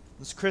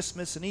 It's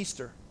Christmas and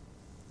Easter.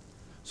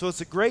 So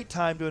it's a great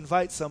time to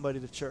invite somebody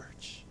to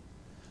church.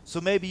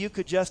 So maybe you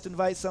could just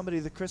invite somebody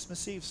to the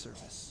Christmas Eve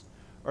service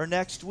or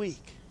next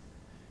week.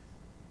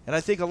 And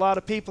I think a lot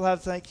of people have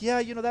to think,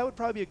 yeah, that would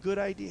probably be a good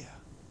idea.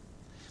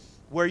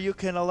 Where you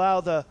can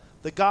allow the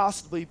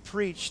gospel to be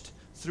preached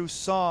through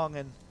song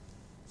and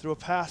through a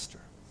pastor.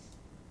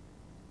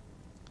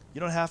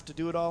 You don't have to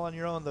do it all on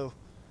your own, though.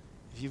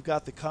 If you've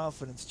got the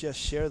confidence, just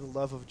share the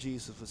love of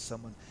Jesus with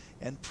someone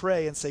and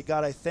pray and say,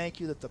 God, I thank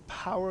you that the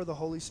power of the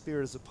Holy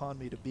Spirit is upon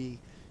me to be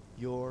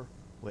your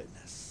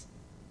witness.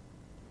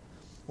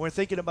 When we're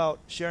thinking about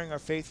sharing our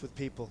faith with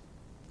people,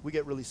 we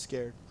get really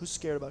scared. Who's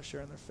scared about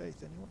sharing their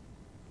faith? Anyone?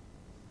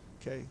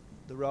 Okay.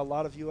 A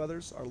lot of you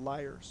others are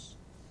liars.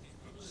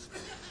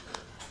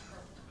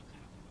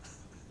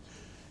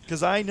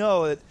 Because I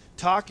know that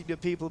talking to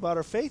people about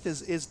our faith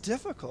is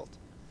difficult.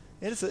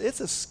 It's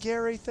a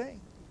scary thing.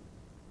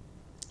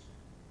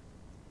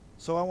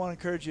 So I want to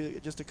encourage you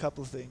just a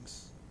couple of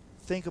things.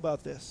 Think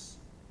about this.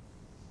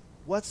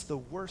 What's the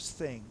worst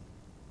thing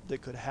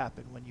that could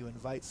happen when you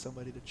invite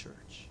somebody to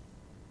church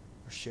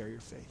or share your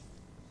faith?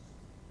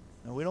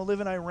 Now, we don't live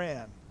in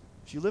Iran.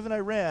 If you live in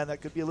Iran,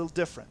 that could be a little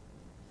different.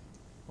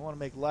 I want to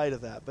make light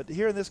of that. But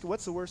here in this,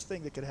 what's the worst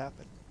thing that could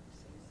happen?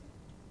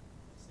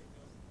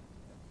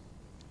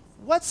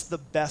 What's the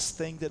best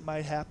thing that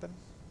might happen?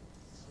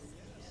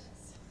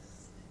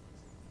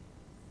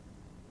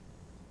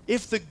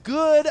 If the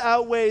good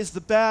outweighs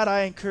the bad,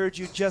 I encourage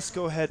you, just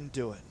go ahead and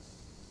do it.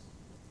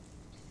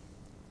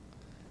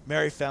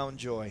 Mary found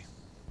joy.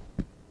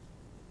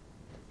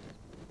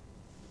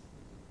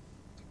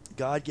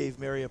 God gave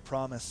Mary a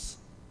promise.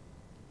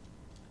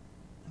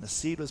 And a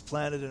seed was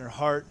planted in her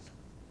heart.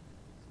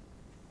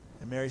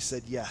 And Mary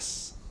said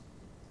yes.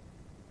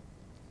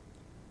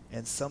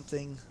 And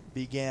something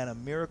began. A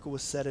miracle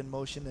was set in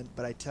motion.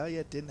 But I tell you,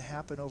 it didn't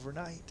happen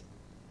overnight.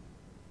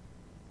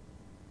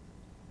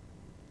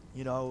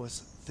 I was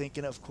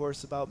thinking, of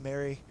course, about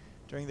Mary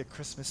during the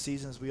Christmas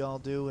season, as we all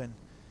do.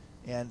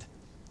 And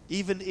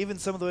even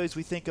some of the ways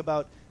we think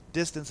about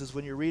distances.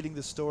 When you're reading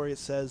the story, it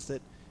says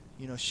that,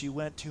 she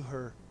went to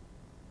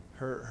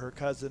her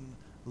cousin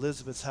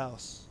Elizabeth's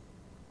house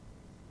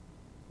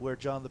where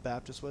John the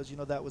Baptist was.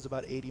 That was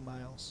about 80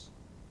 miles.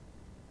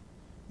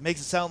 It makes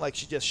it sound like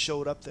she just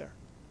showed up there.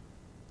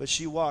 But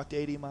she walked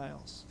 80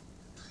 miles.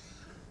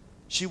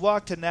 She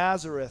walked to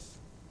Nazareth,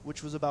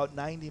 which was about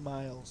 90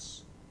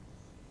 miles,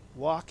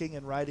 walking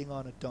and riding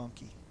on a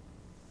donkey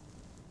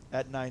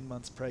at 9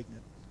 months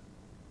pregnant.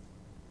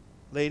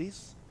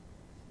 Ladies,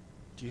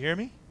 do you hear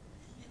me?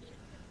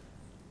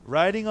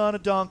 Riding on a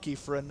donkey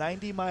for a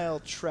 90-mile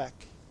trek.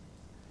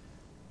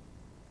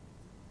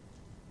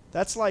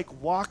 That's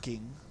like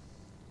walking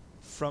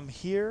from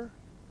here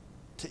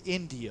to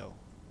Indio.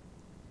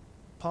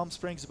 Palm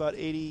Springs about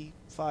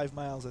 85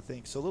 miles, I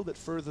think. So a little bit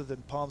further than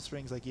Palm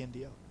Springs, like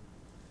Indio.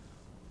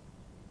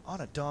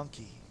 On a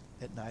donkey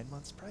at 9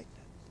 months pregnant.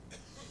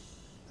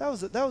 That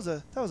was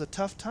a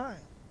tough time.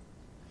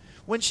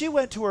 When she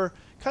went to her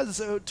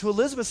cousin, to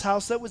Elizabeth's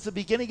house, that was the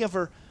beginning of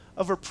her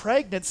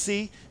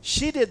pregnancy.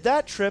 She did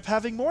that trip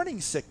having morning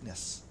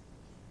sickness.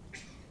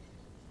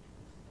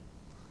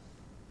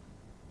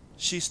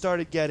 She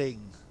started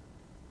getting,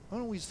 I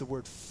don't use the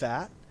word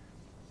fat,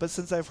 but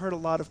since I've heard a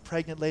lot of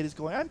pregnant ladies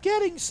going, I'm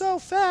getting so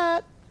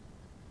fat,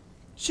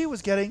 she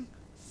was getting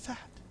fat.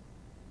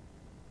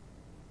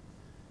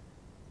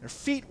 Her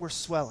feet were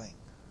swelling.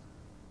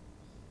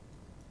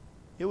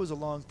 It was a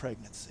long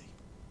pregnancy.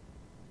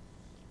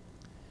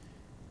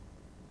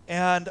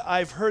 And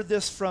I've heard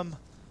this from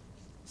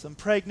some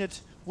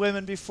pregnant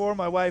women before.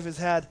 My wife has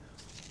had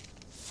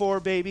 4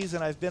 babies,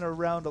 and I've been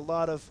around a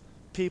lot of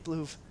people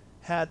who've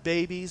had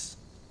babies.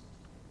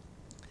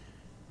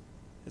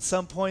 At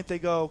some point they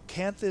go,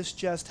 can't this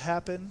just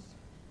happen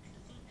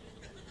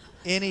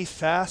any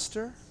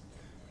faster?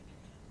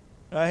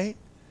 Right?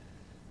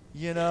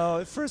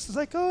 At first it's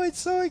like, oh, it's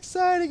so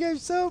exciting, I'm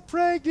so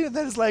pregnant. And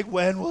then it's like,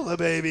 when will the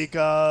baby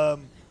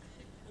come?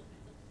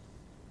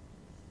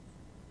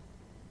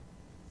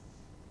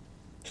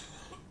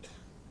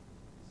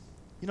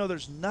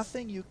 There's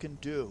nothing you can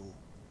do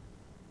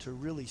to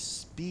really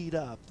speed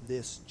up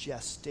this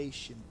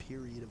gestation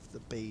period of the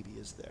baby,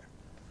 is there?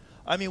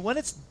 I mean, when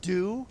it's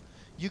due,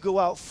 you go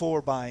out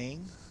for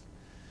buying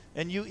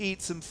and you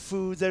eat some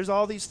food. There's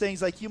all these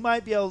things, like you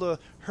might be able to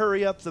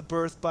hurry up the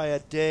birth by a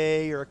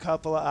day or a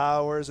couple of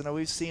hours. And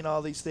we've seen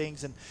all these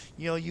things, and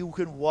you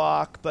can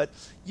walk, but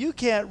you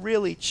can't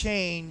really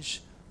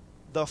change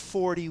the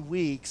 40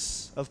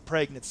 weeks of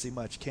pregnancy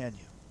much, can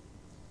you?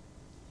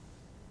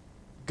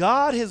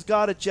 God has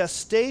got a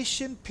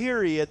gestation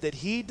period that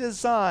he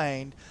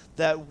designed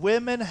that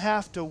women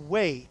have to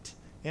wait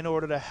in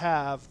order to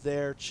have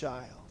their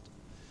child.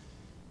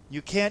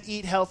 You can't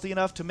eat healthy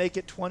enough to make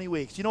it 20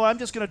 weeks. I'm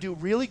just going to do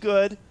really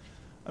good.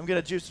 I'm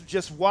going to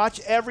just watch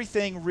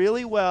everything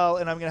really well,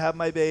 and I'm going to have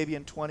my baby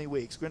in 20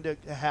 weeks. We're going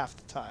to do half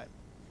the time.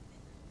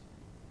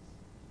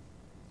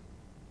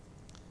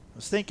 I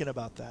was thinking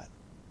about that.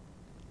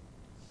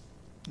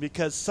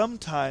 Because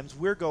sometimes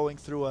we're going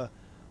through a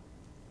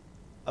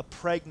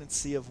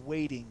pregnancy of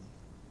waiting.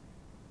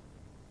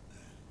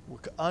 We're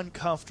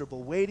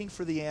uncomfortable, waiting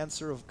for the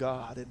answer of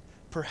God. And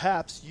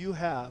perhaps you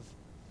have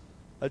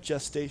a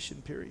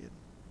gestation period.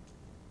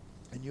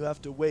 And you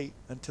have to wait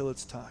until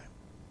it's time.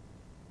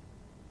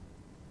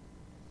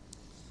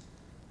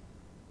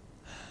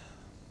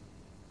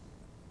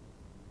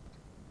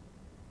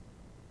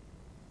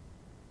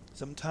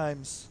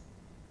 Sometimes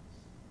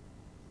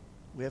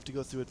we have to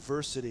go through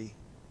adversity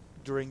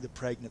during the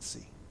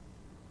pregnancy.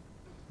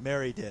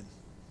 Mary did.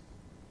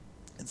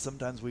 And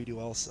sometimes we do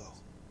also.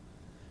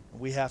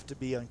 And we have to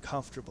be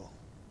uncomfortable.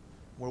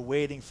 We're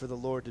waiting for the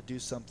Lord to do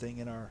something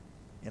in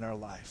our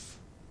life.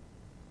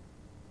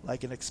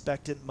 Like an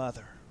expectant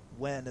mother.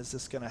 When is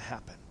this going to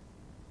happen?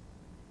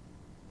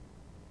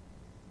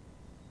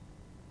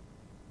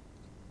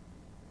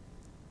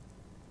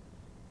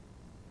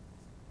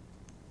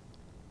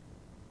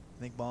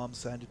 I think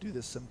moms trying to do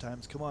this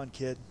sometimes. Come on,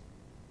 kid.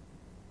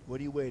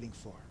 What are you waiting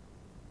for?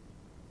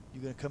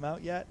 You going to come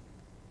out yet?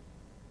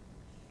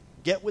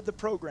 Get with the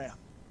program.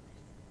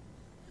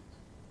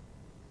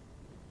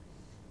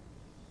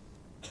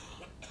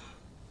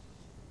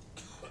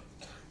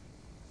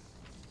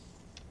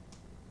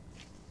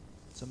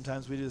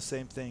 Sometimes we do the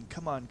same thing.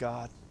 Come on,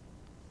 God.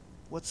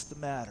 What's the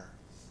matter?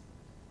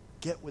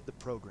 Get with the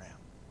program.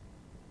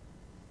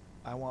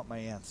 I want my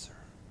answer.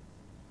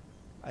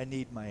 I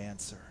need my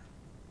answer.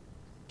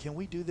 Can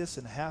we do this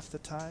in half the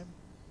time?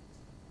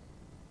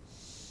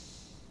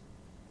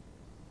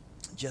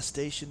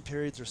 Gestation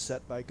periods are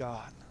set by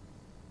God.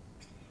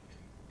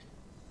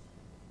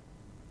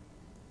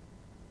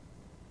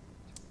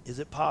 Is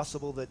it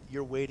possible that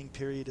your waiting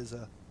period is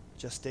a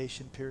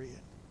gestation period?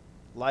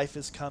 Life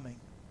is coming.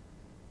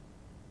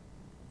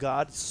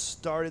 God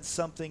started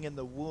something in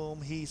the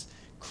womb. He's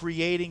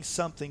creating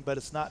something, but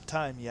it's not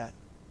time yet.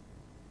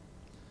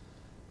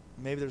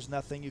 Maybe there's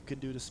nothing you can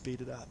do to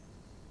speed it up.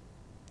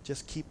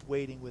 Just keep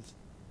waiting with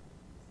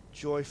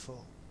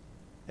joyful,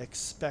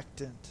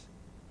 expectant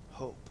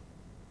hope.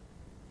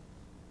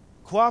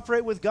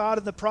 Cooperate with God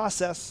in the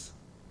process.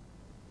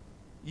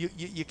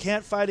 You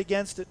can't fight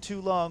against it too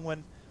long.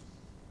 When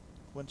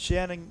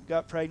Shannon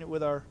got pregnant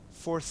with our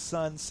fourth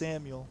son,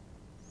 Samuel,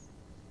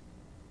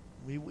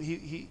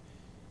 he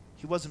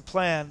wasn't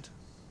planned.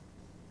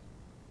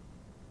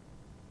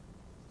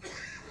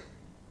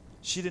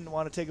 She didn't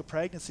want to take a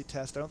pregnancy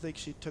test. I don't think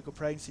she took a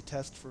pregnancy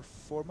test for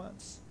 4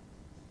 months.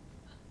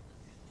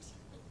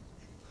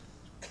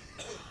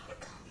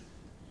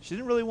 She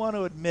didn't really want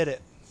to admit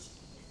it.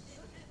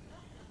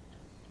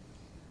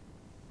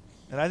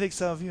 And I think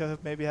some of you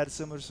have maybe had a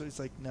similar story. It's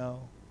like,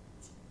 no.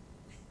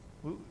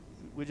 It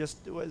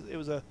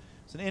was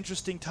an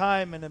interesting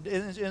time and an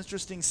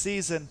interesting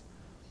season.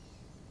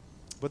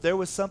 But there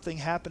was something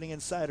happening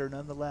inside her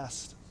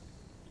nonetheless.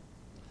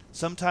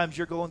 Sometimes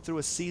you're going through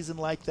a season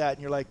like that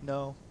and you're like,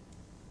 no,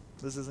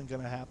 this isn't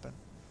going to happen.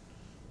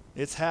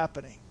 It's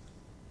happening.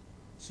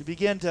 So you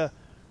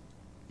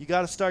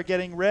got to start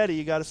getting ready.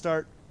 You got to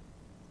start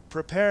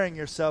preparing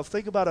yourself.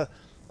 Think about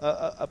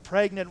a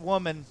pregnant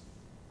woman,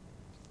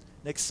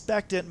 an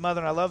expectant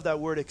mother. And I love that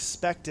word,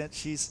 expectant.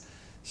 She's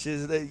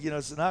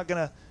it's not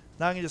gonna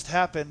just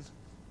happen.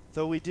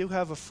 Though we do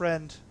have a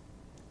friend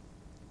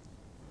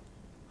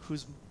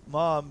whose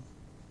mom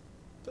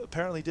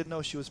apparently didn't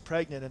know she was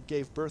pregnant and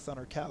gave birth on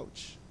her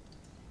couch.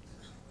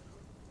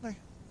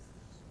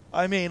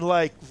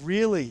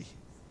 Really?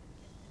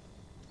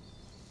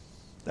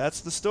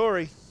 That's the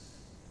story.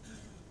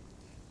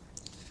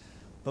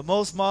 But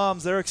most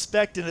moms, they're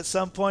expecting at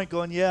some point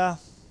going, yeah,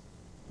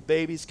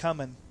 baby's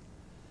coming.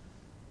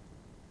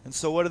 And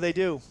so what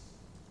do?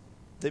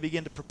 They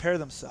begin to prepare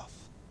themselves.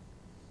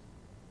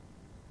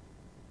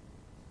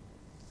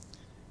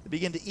 They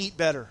begin to eat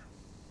better.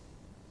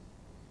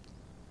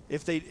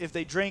 If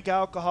they drink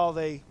alcohol,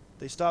 they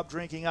stop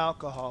drinking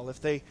alcohol.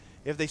 If they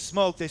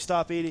smoke, they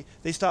stop eating.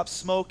 They stop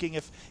smoking.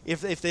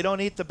 If they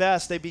don't eat the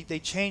best, they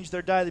change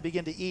their diet. They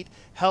begin to eat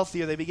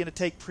healthier. They begin to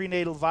take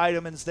prenatal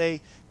vitamins.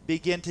 They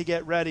begin to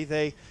get ready.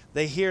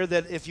 They hear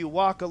that if you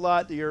walk a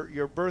lot,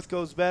 your birth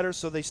goes better,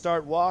 so they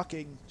start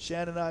walking.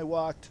 Shannon and I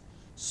walked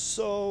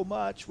so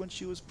much when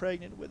she was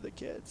pregnant with the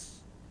kids.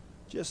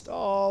 Just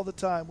all the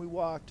time. We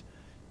walked,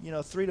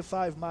 3 to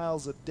 5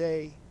 miles a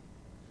day.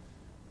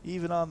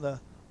 Even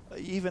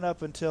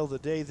up until the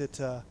day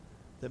that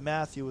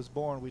Matthew was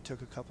born, we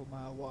took a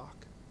couple-mile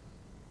walk.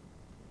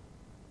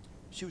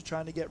 She was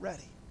trying to get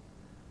ready.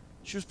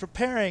 She was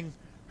preparing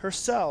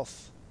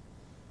herself.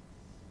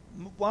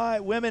 Why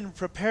women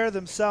prepare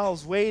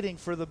themselves waiting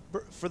for the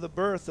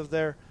birth of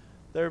their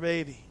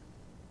baby.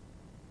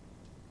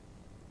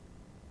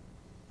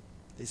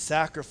 They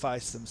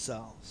sacrifice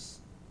themselves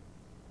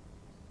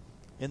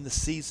in the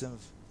season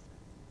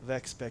of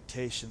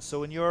expectation.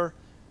 So in your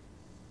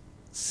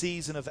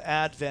season of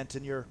Advent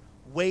and you're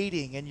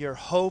waiting and you're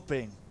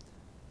hoping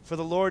for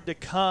the Lord to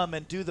come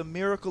and do the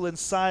miracle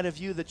inside of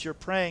you that you're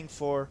praying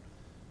for,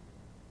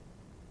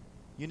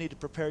 you need to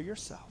prepare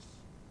yourself.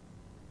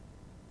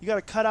 You got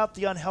to cut out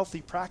the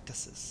unhealthy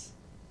practices.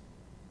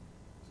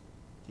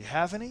 Do you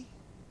have any?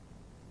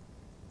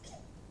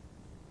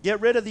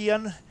 Get rid of the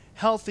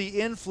unhealthy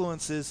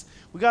influences.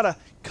 We got to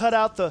cut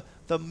out the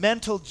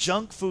mental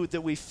junk food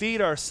that we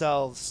feed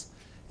ourselves.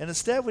 And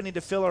instead we need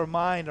to fill our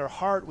mind, our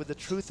heart with the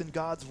truth in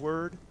God's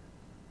Word.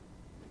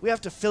 We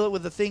have to fill it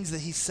with the things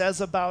that he says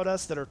about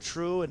us that are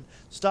true and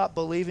stop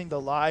believing the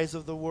lies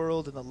of the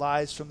world and the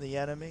lies from the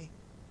enemy.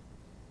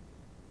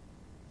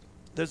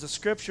 There's a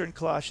scripture in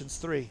Colossians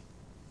 3.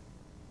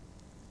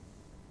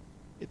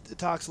 It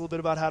talks a little bit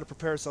about how to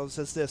prepare ourselves. It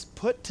says this: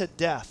 put to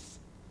death,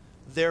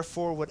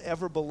 therefore,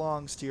 whatever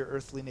belongs to your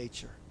earthly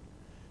nature.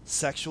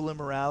 Sexual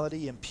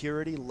immorality,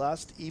 impurity,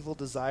 lust, evil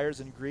desires,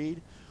 and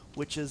greed,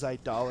 which is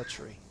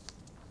idolatry.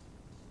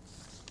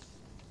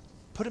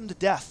 Put them to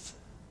death.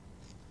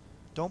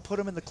 Don't put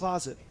them in the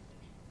closet.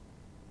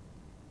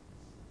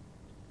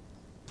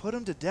 Put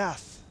them to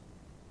death.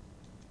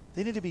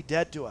 They need to be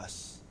dead to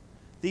us.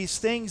 These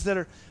things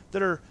that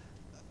are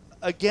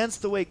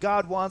against the way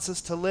God wants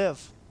us to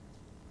live.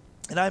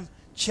 And I'm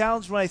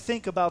challenged when I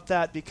think about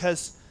that,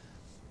 because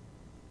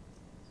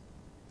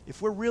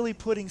if we're really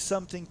putting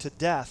something to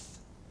death,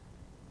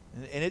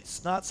 and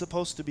it's not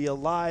supposed to be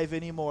alive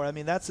anymore, I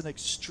mean, that's an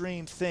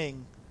extreme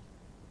thing.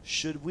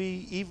 Should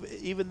we,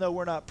 even though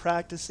we're not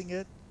practicing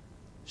it,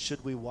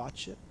 should we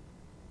watch it?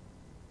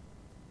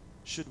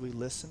 Should we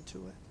listen to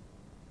it?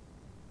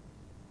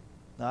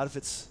 Not if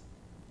it's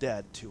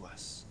dead to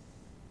us.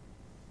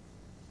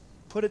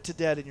 Put it to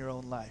death in your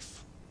own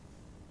life.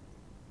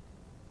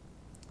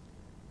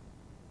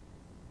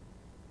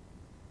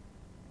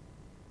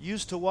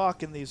 Used to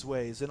walk in these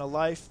ways, in a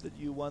life that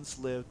you once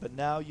lived, but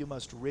now you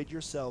must rid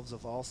yourselves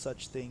of all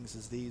such things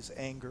as these: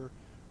 anger,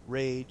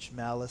 rage,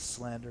 malice,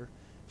 slander,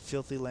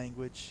 filthy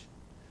language.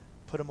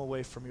 Put them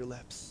away from your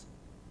lips.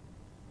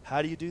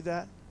 How do you do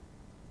that?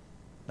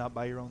 Not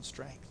by your own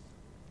strength.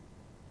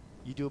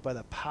 You do it by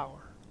the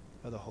power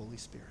of the Holy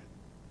Spirit.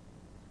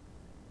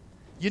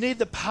 You need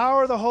the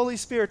power of the Holy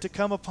Spirit to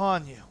come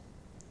upon you.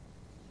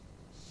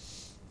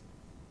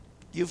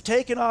 You've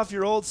taken off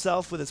your old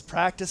self with its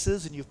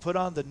practices, and you've put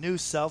on the new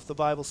self, the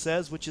Bible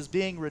says, which is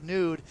being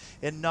renewed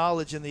in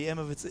knowledge in the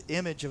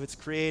image of its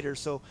creator.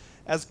 So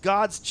as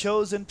God's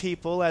chosen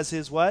people, as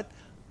his what?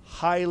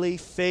 Highly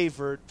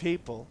favored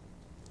people,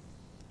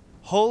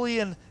 holy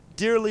and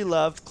dearly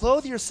loved,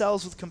 clothe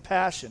yourselves with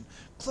compassion,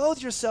 clothe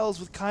yourselves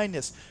with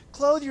kindness,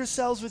 clothe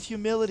yourselves with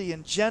humility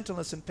and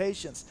gentleness and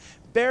patience.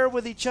 Bear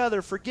with each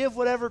other. Forgive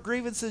whatever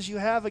grievances you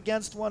have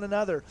against one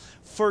another.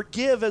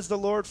 Forgive as the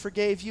Lord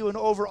forgave you. And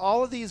over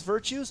all of these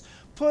virtues,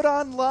 put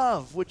on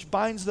love, which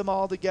binds them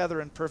all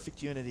together in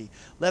perfect unity.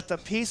 Let the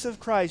peace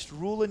of Christ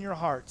rule in your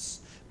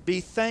hearts.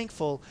 Be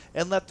thankful,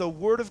 and let the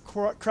word of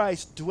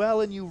Christ dwell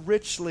in you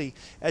richly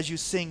as you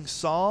sing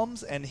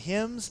psalms and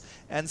hymns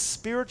and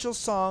spiritual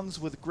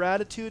songs with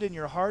gratitude in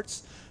your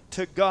hearts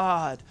to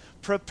God.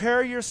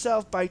 Prepare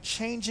yourself by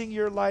changing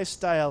your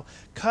lifestyle,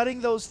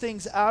 cutting those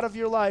things out of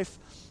your life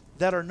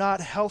that are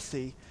not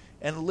healthy,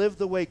 and live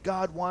the way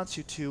God wants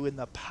you to in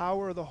the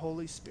power of the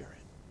Holy Spirit.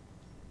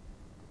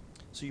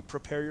 So you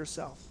prepare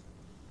yourself.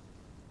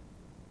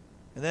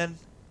 And then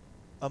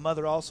a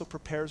mother also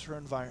prepares her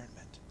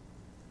environment.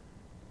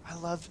 I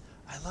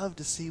love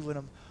to see when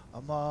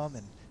a mom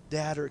and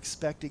dad are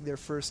expecting their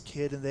first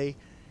kid, and they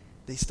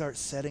start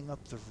setting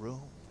up the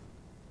room.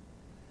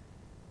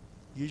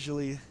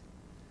 Usually,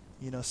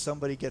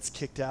 somebody gets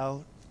kicked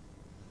out.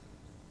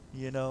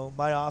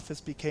 My office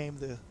became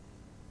the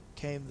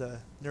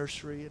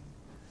nursery, and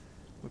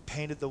we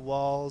painted the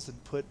walls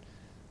and put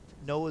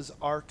Noah's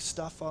Ark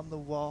stuff on the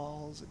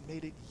walls and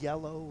made it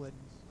yellow, and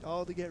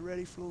all to get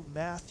ready for little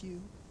Matthew.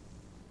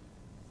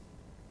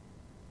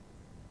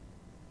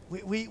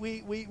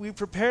 We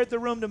prepared the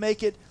room to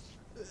make it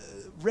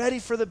ready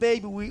for the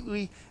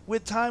baby.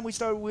 With time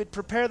we'd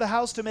prepare the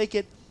house to make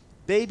it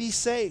baby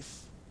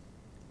safe.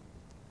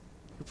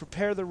 You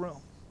prepare the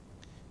room.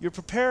 You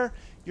prepare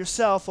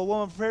yourself, a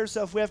woman prepare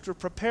herself. We have to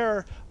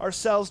prepare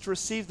ourselves to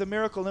receive the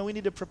miracle, and then we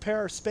need to prepare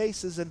our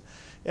spaces. And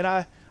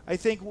I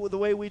think the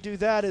way we do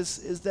that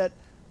is that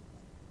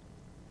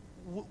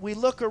we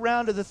look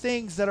around at the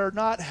things that are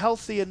not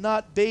healthy and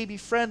not baby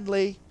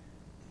friendly.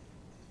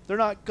 They're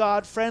not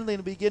God friendly,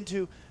 and begin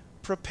to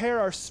prepare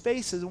our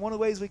spaces. And one of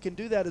the ways we can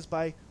do that is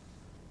by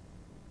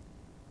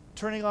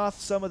turning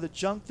off some of the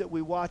junk that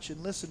we watch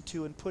and listen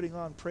to and putting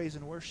on praise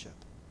and worship.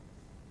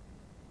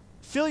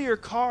 Fill your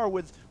car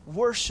with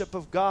worship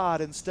of God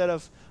instead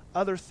of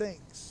other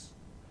things.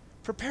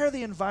 Prepare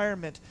the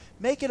environment.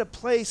 Make it a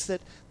place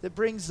that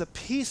brings the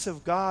peace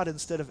of God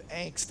instead of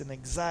angst and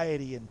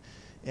anxiety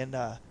and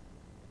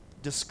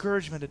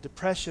discouragement and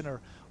depression,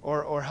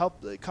 or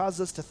help cause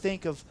us to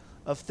think of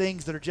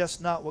things that are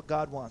just not what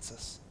God wants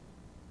us.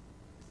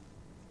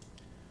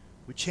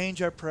 We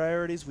change our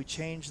priorities. We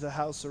change the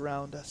house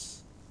around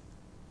us.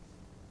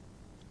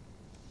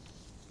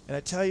 And I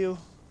tell you,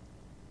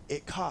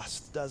 it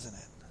costs, doesn't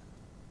it?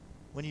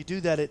 When you do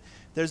that,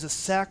 there's a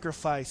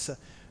sacrifice.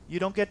 You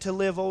don't get to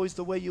live always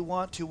the way you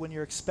want to when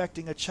you're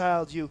expecting a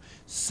child. You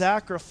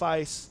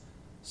sacrifice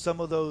some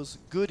of those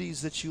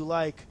goodies that you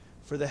like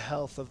for the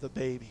health of the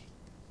baby.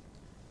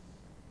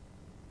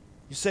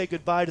 You say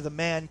goodbye to the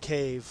man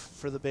cave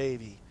for the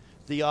baby,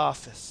 the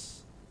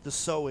office, the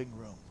sewing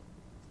room.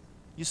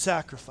 You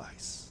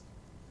sacrifice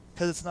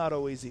because it's not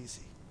always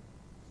easy.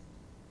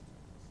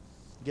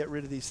 Get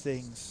rid of these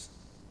things.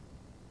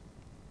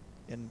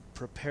 and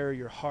prepare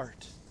your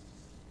heart.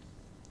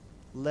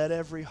 Let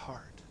every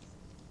heart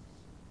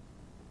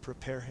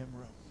prepare him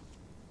room.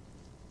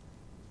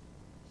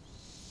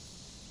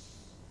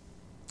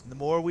 And the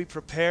more we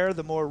prepare,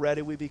 the more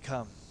ready we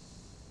become.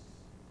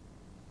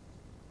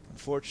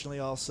 Unfortunately,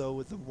 also,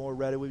 with the more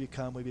ready we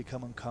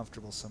become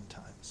uncomfortable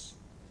sometimes.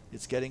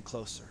 It's getting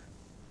closer.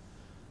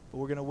 But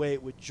we're going to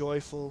wait with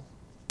joyful,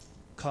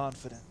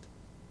 confident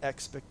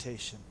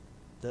expectation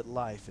that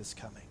life is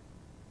coming.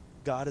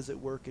 God is at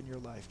work in your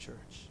life,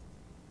 church.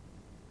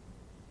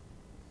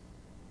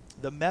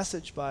 The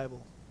Message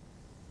Bible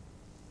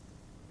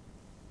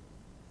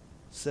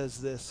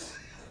says this: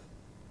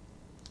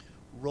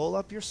 roll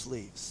up your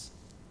sleeves,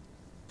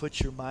 put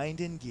your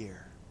mind in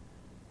gear.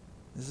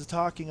 This is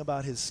talking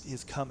about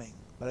his coming,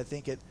 but I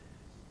think it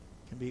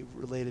can be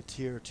related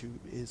here to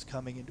his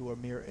coming into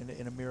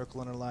in a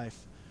miracle in our life.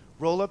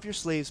 Roll up your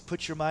sleeves,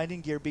 put your mind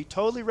in gear, be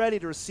totally ready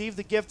to receive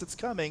the gift that's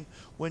coming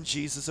when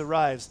Jesus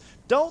arrives.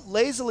 Don't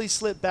lazily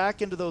slip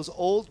back into those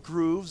old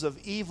grooves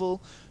of evil,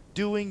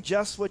 doing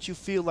just what you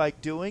feel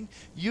like doing.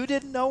 You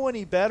didn't know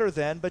any better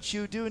then, but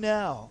you do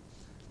now.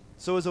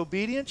 So as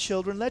obedient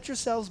children, let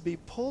yourselves be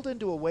pulled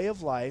into a way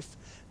of life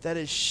that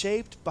is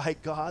shaped by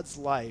God's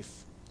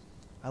life.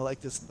 I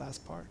like this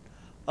last part.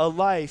 A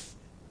life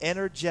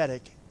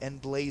energetic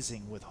and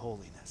blazing with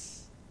holiness.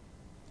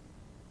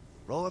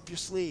 Roll up your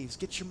sleeves.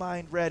 Get your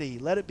mind ready.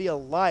 Let it be a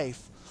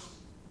life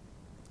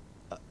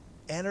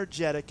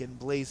energetic and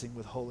blazing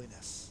with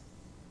holiness.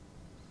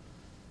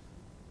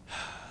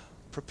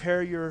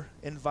 Prepare your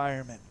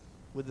environment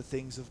with the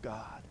things of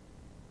God.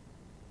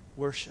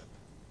 Worship.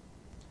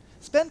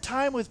 Spend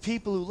time with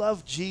people who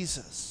love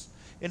Jesus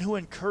and who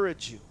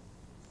encourage you,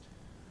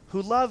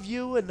 who love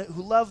you and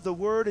who love the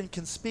Word and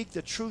can speak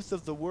the truth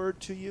of the Word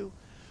to you,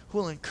 who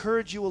will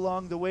encourage you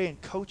along the way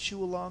and coach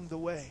you along the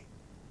way.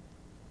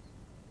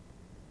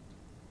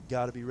 You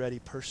got to be ready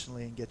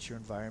personally and get your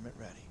environment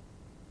ready.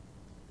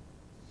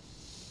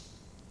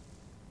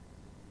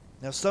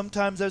 Now,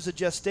 sometimes there's a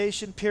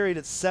gestation period.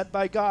 It's set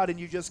by God, and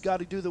you just got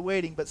to do the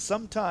waiting. But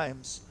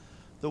sometimes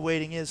the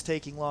waiting is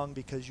taking long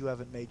because you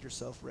haven't made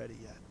yourself ready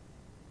yet.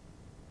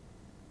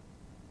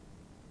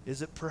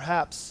 Is it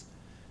perhaps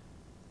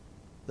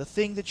the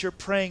thing that you're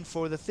praying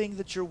for, the thing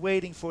that you're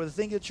waiting for, the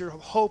thing that you're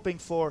hoping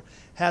for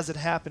hasn't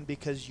happened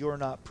because you're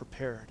not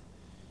prepared?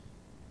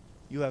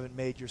 You haven't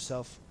made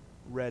yourself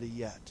ready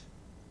yet.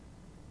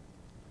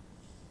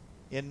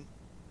 When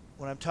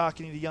I'm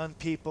talking to young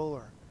people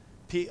or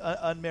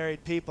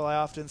unmarried people, I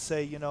often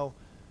say,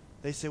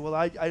 they say, well,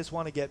 I just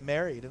want to get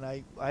married.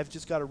 And I've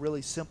just got a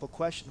really simple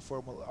question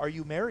for them. Well, are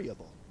you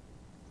marryable?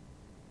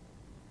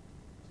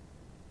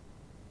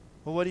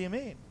 Well, what do you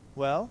mean?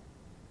 Well,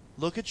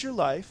 look at your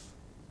life.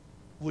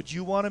 Would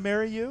you want to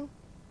marry you?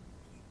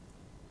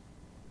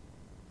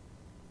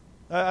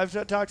 I've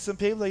talked to some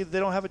people, they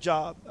don't have a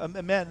job.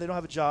 Men, they don't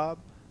have a job.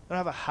 They don't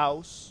have a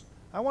house.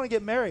 I want to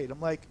get married.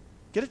 I'm like,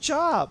 get a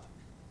job.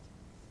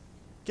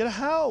 Get a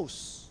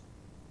house.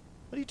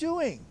 What are you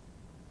doing?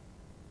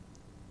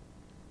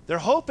 They're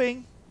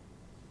hoping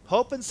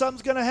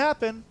something's going to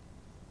happen,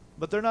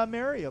 but they're not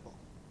marryable.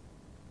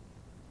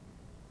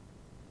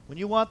 When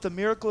you want the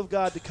miracle of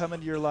God to come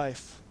into your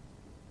life,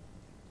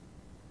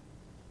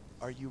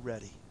 are you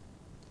ready?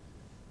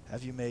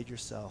 Have you made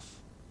yourself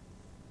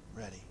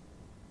ready?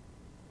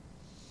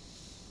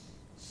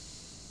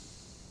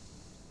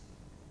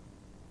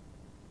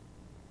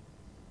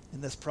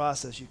 In this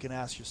process, you can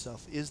ask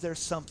yourself, is there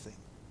something?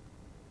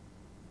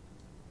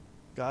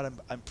 God,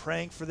 I'm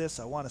praying for this.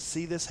 I want to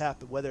see this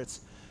happen, whether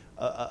it's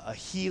a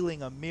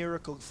healing, a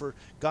miracle, for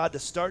God to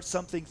start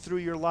something through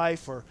your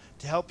life or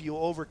to help you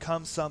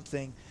overcome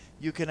something.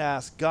 You can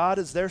ask, God,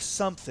 is there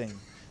something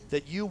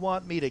that you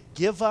want me to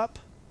give up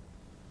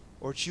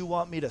or do you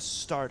want me to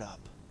start up?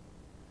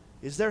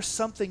 Is there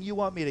something you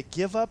want me to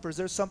give up or is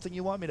there something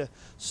you want me to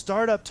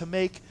start up to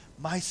make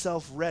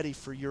myself ready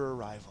for your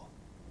arrival?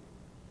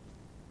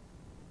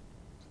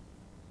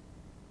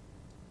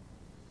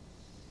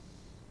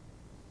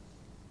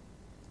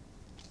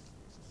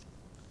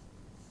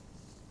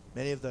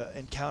 Many of the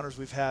encounters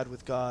we've had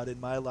with God in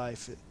my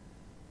life,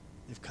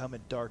 they've come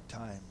at dark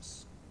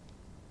times.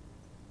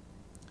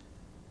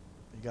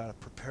 You got to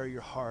prepare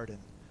your heart and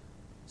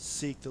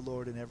seek the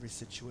Lord in every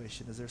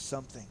situation. Is there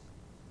something?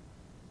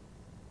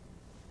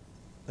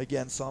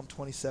 Again, Psalm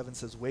 27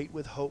 says, wait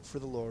with hope for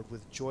the Lord,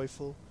 with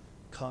joyful,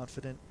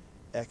 confident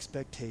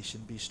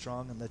expectation. Be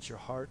strong and let your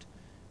heart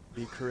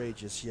be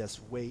courageous.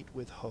 Yes, wait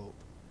with hope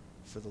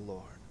for the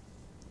Lord.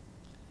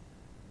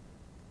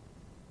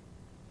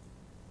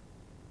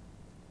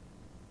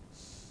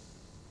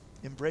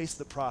 Embrace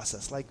the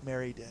process like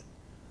Mary did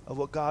of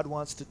what God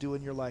wants to do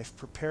in your life.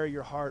 Prepare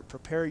your heart,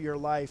 prepare your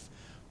life,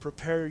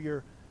 prepare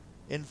your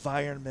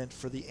environment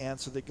for the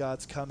answer that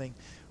God's coming.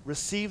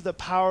 Receive the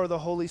power of the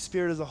Holy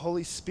Spirit as the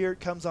Holy Spirit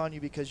comes on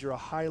you because you're a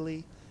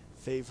highly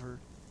favored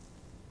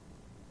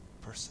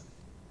person.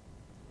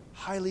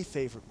 Highly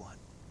favored one.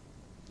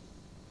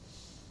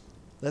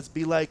 Let's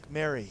be like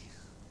Mary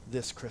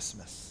this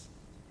Christmas.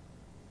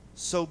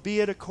 So be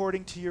it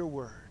according to your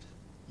word.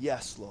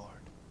 Yes, Lord.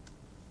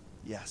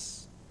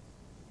 Yes.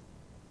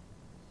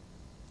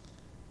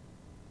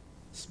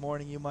 This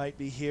morning you might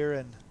be here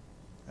and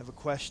have a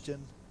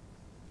question,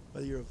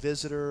 whether you're a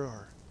visitor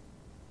or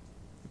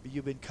maybe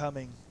you've been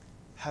coming.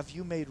 Have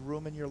you made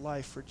room in your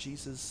life for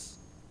Jesus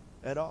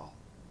at all?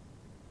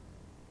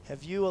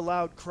 Have you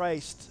allowed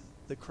Christ,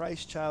 the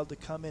Christ child, to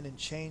come in and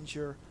change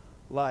your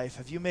life?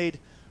 Have you made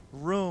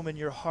room in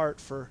your heart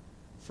for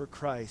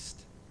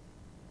Christ?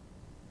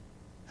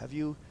 Have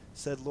you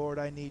said, Lord,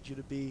 I need you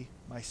to be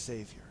my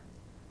Savior?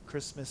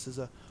 Christmas is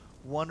a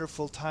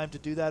wonderful time to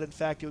do that. In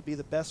fact, it would be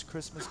the best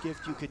Christmas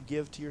gift you could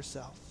give to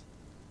yourself.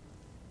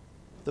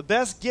 The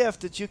best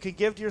gift that you can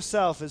give to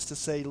yourself is to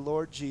say,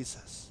 Lord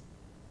Jesus,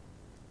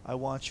 I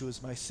want you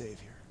as my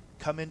Savior.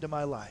 Come into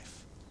my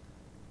life.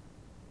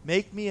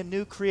 Make me a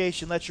new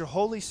creation. Let your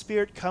Holy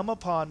Spirit come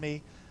upon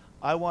me.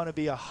 I want to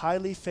be a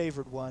highly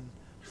favored one,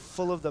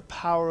 full of the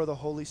power of the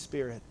Holy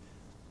Spirit,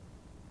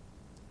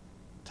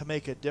 to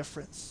make a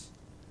difference,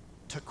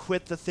 to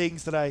quit the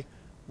things that I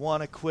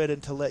want to quit,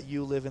 and to let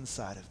you live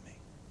inside of me.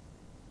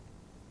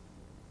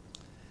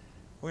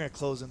 We're going to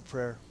close in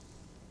prayer,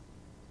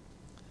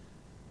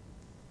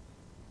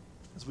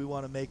 as we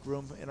want to make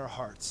room in our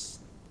hearts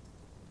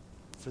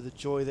for the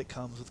joy that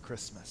comes with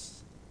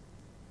Christmas.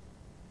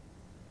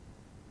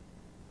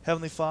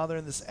 Heavenly Father,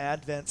 in this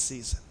Advent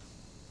season,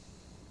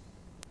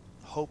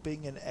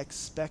 hoping and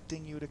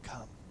expecting you to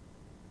come,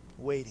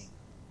 waiting.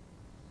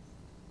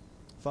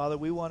 Father,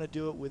 we want to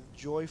do it with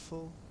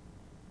joyful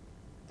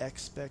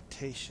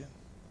expectation,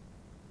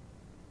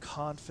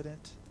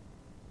 confident,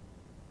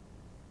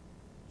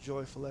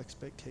 joyful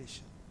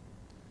expectation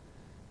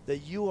that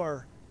you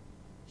are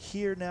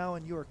here now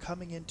and you are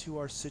coming into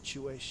our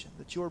situation,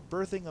 that you are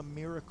birthing a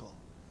miracle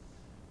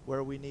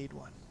where we need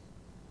one.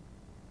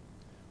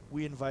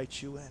 We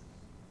invite you in.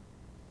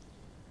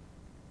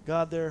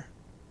 God, there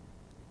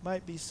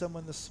might be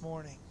someone this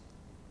morning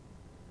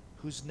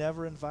who's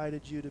never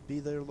invited you to be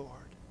their Lord.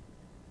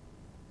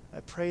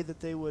 I pray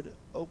that they would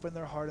open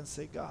their heart and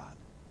say, God,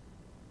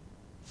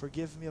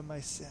 forgive me of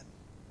my sin.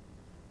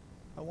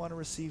 I want to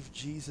receive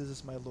Jesus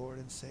as my Lord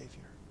and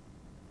Savior.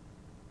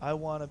 I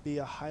want to be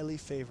a highly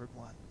favored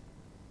one.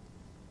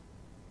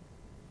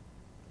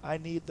 I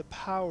need the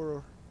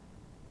power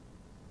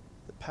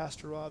that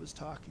Pastor Rob is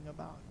talking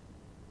about.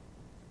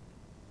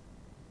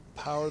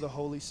 Power of the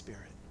Holy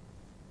Spirit.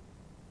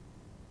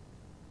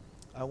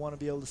 I want to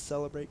be able to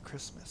celebrate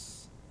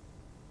Christmas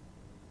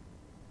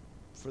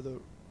for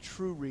the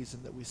true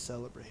reason that we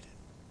celebrate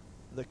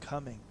it, the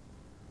coming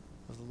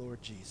of the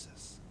Lord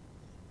Jesus.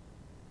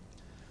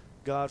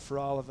 God, for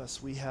all of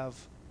us, we have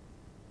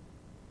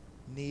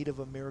need of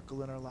a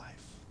miracle in our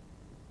life.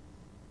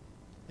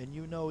 And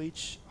you know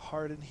each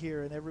heart in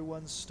here and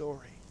everyone's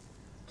story.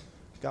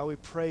 God, we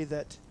pray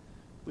that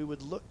we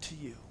would look to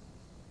you.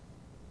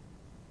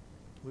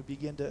 We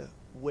begin to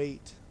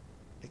wait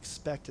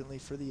expectantly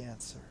for the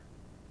answer,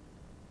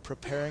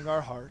 preparing our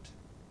heart,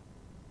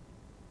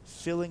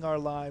 filling our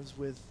lives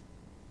with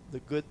the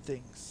good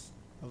things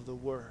of the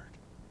Word,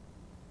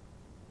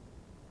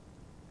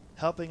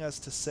 helping us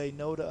to say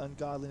no to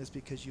ungodliness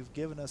because you've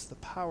given us the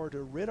power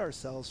to rid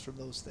ourselves from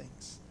those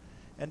things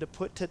and to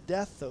put to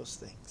death those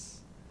things,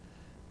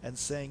 and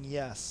saying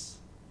yes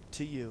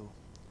to you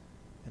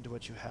and to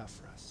what you have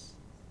for us.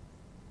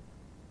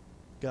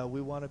 God,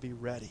 we want to be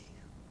ready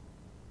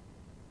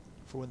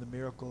for when the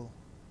miracle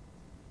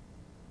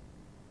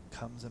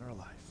comes in our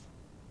life.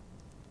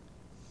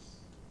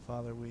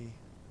 Father, we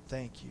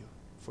thank you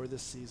for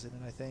this season,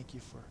 and I thank you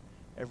for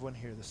everyone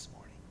here this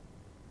morning.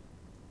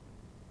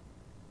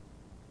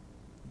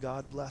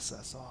 God bless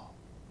us all.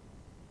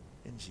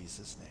 In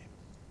Jesus' name.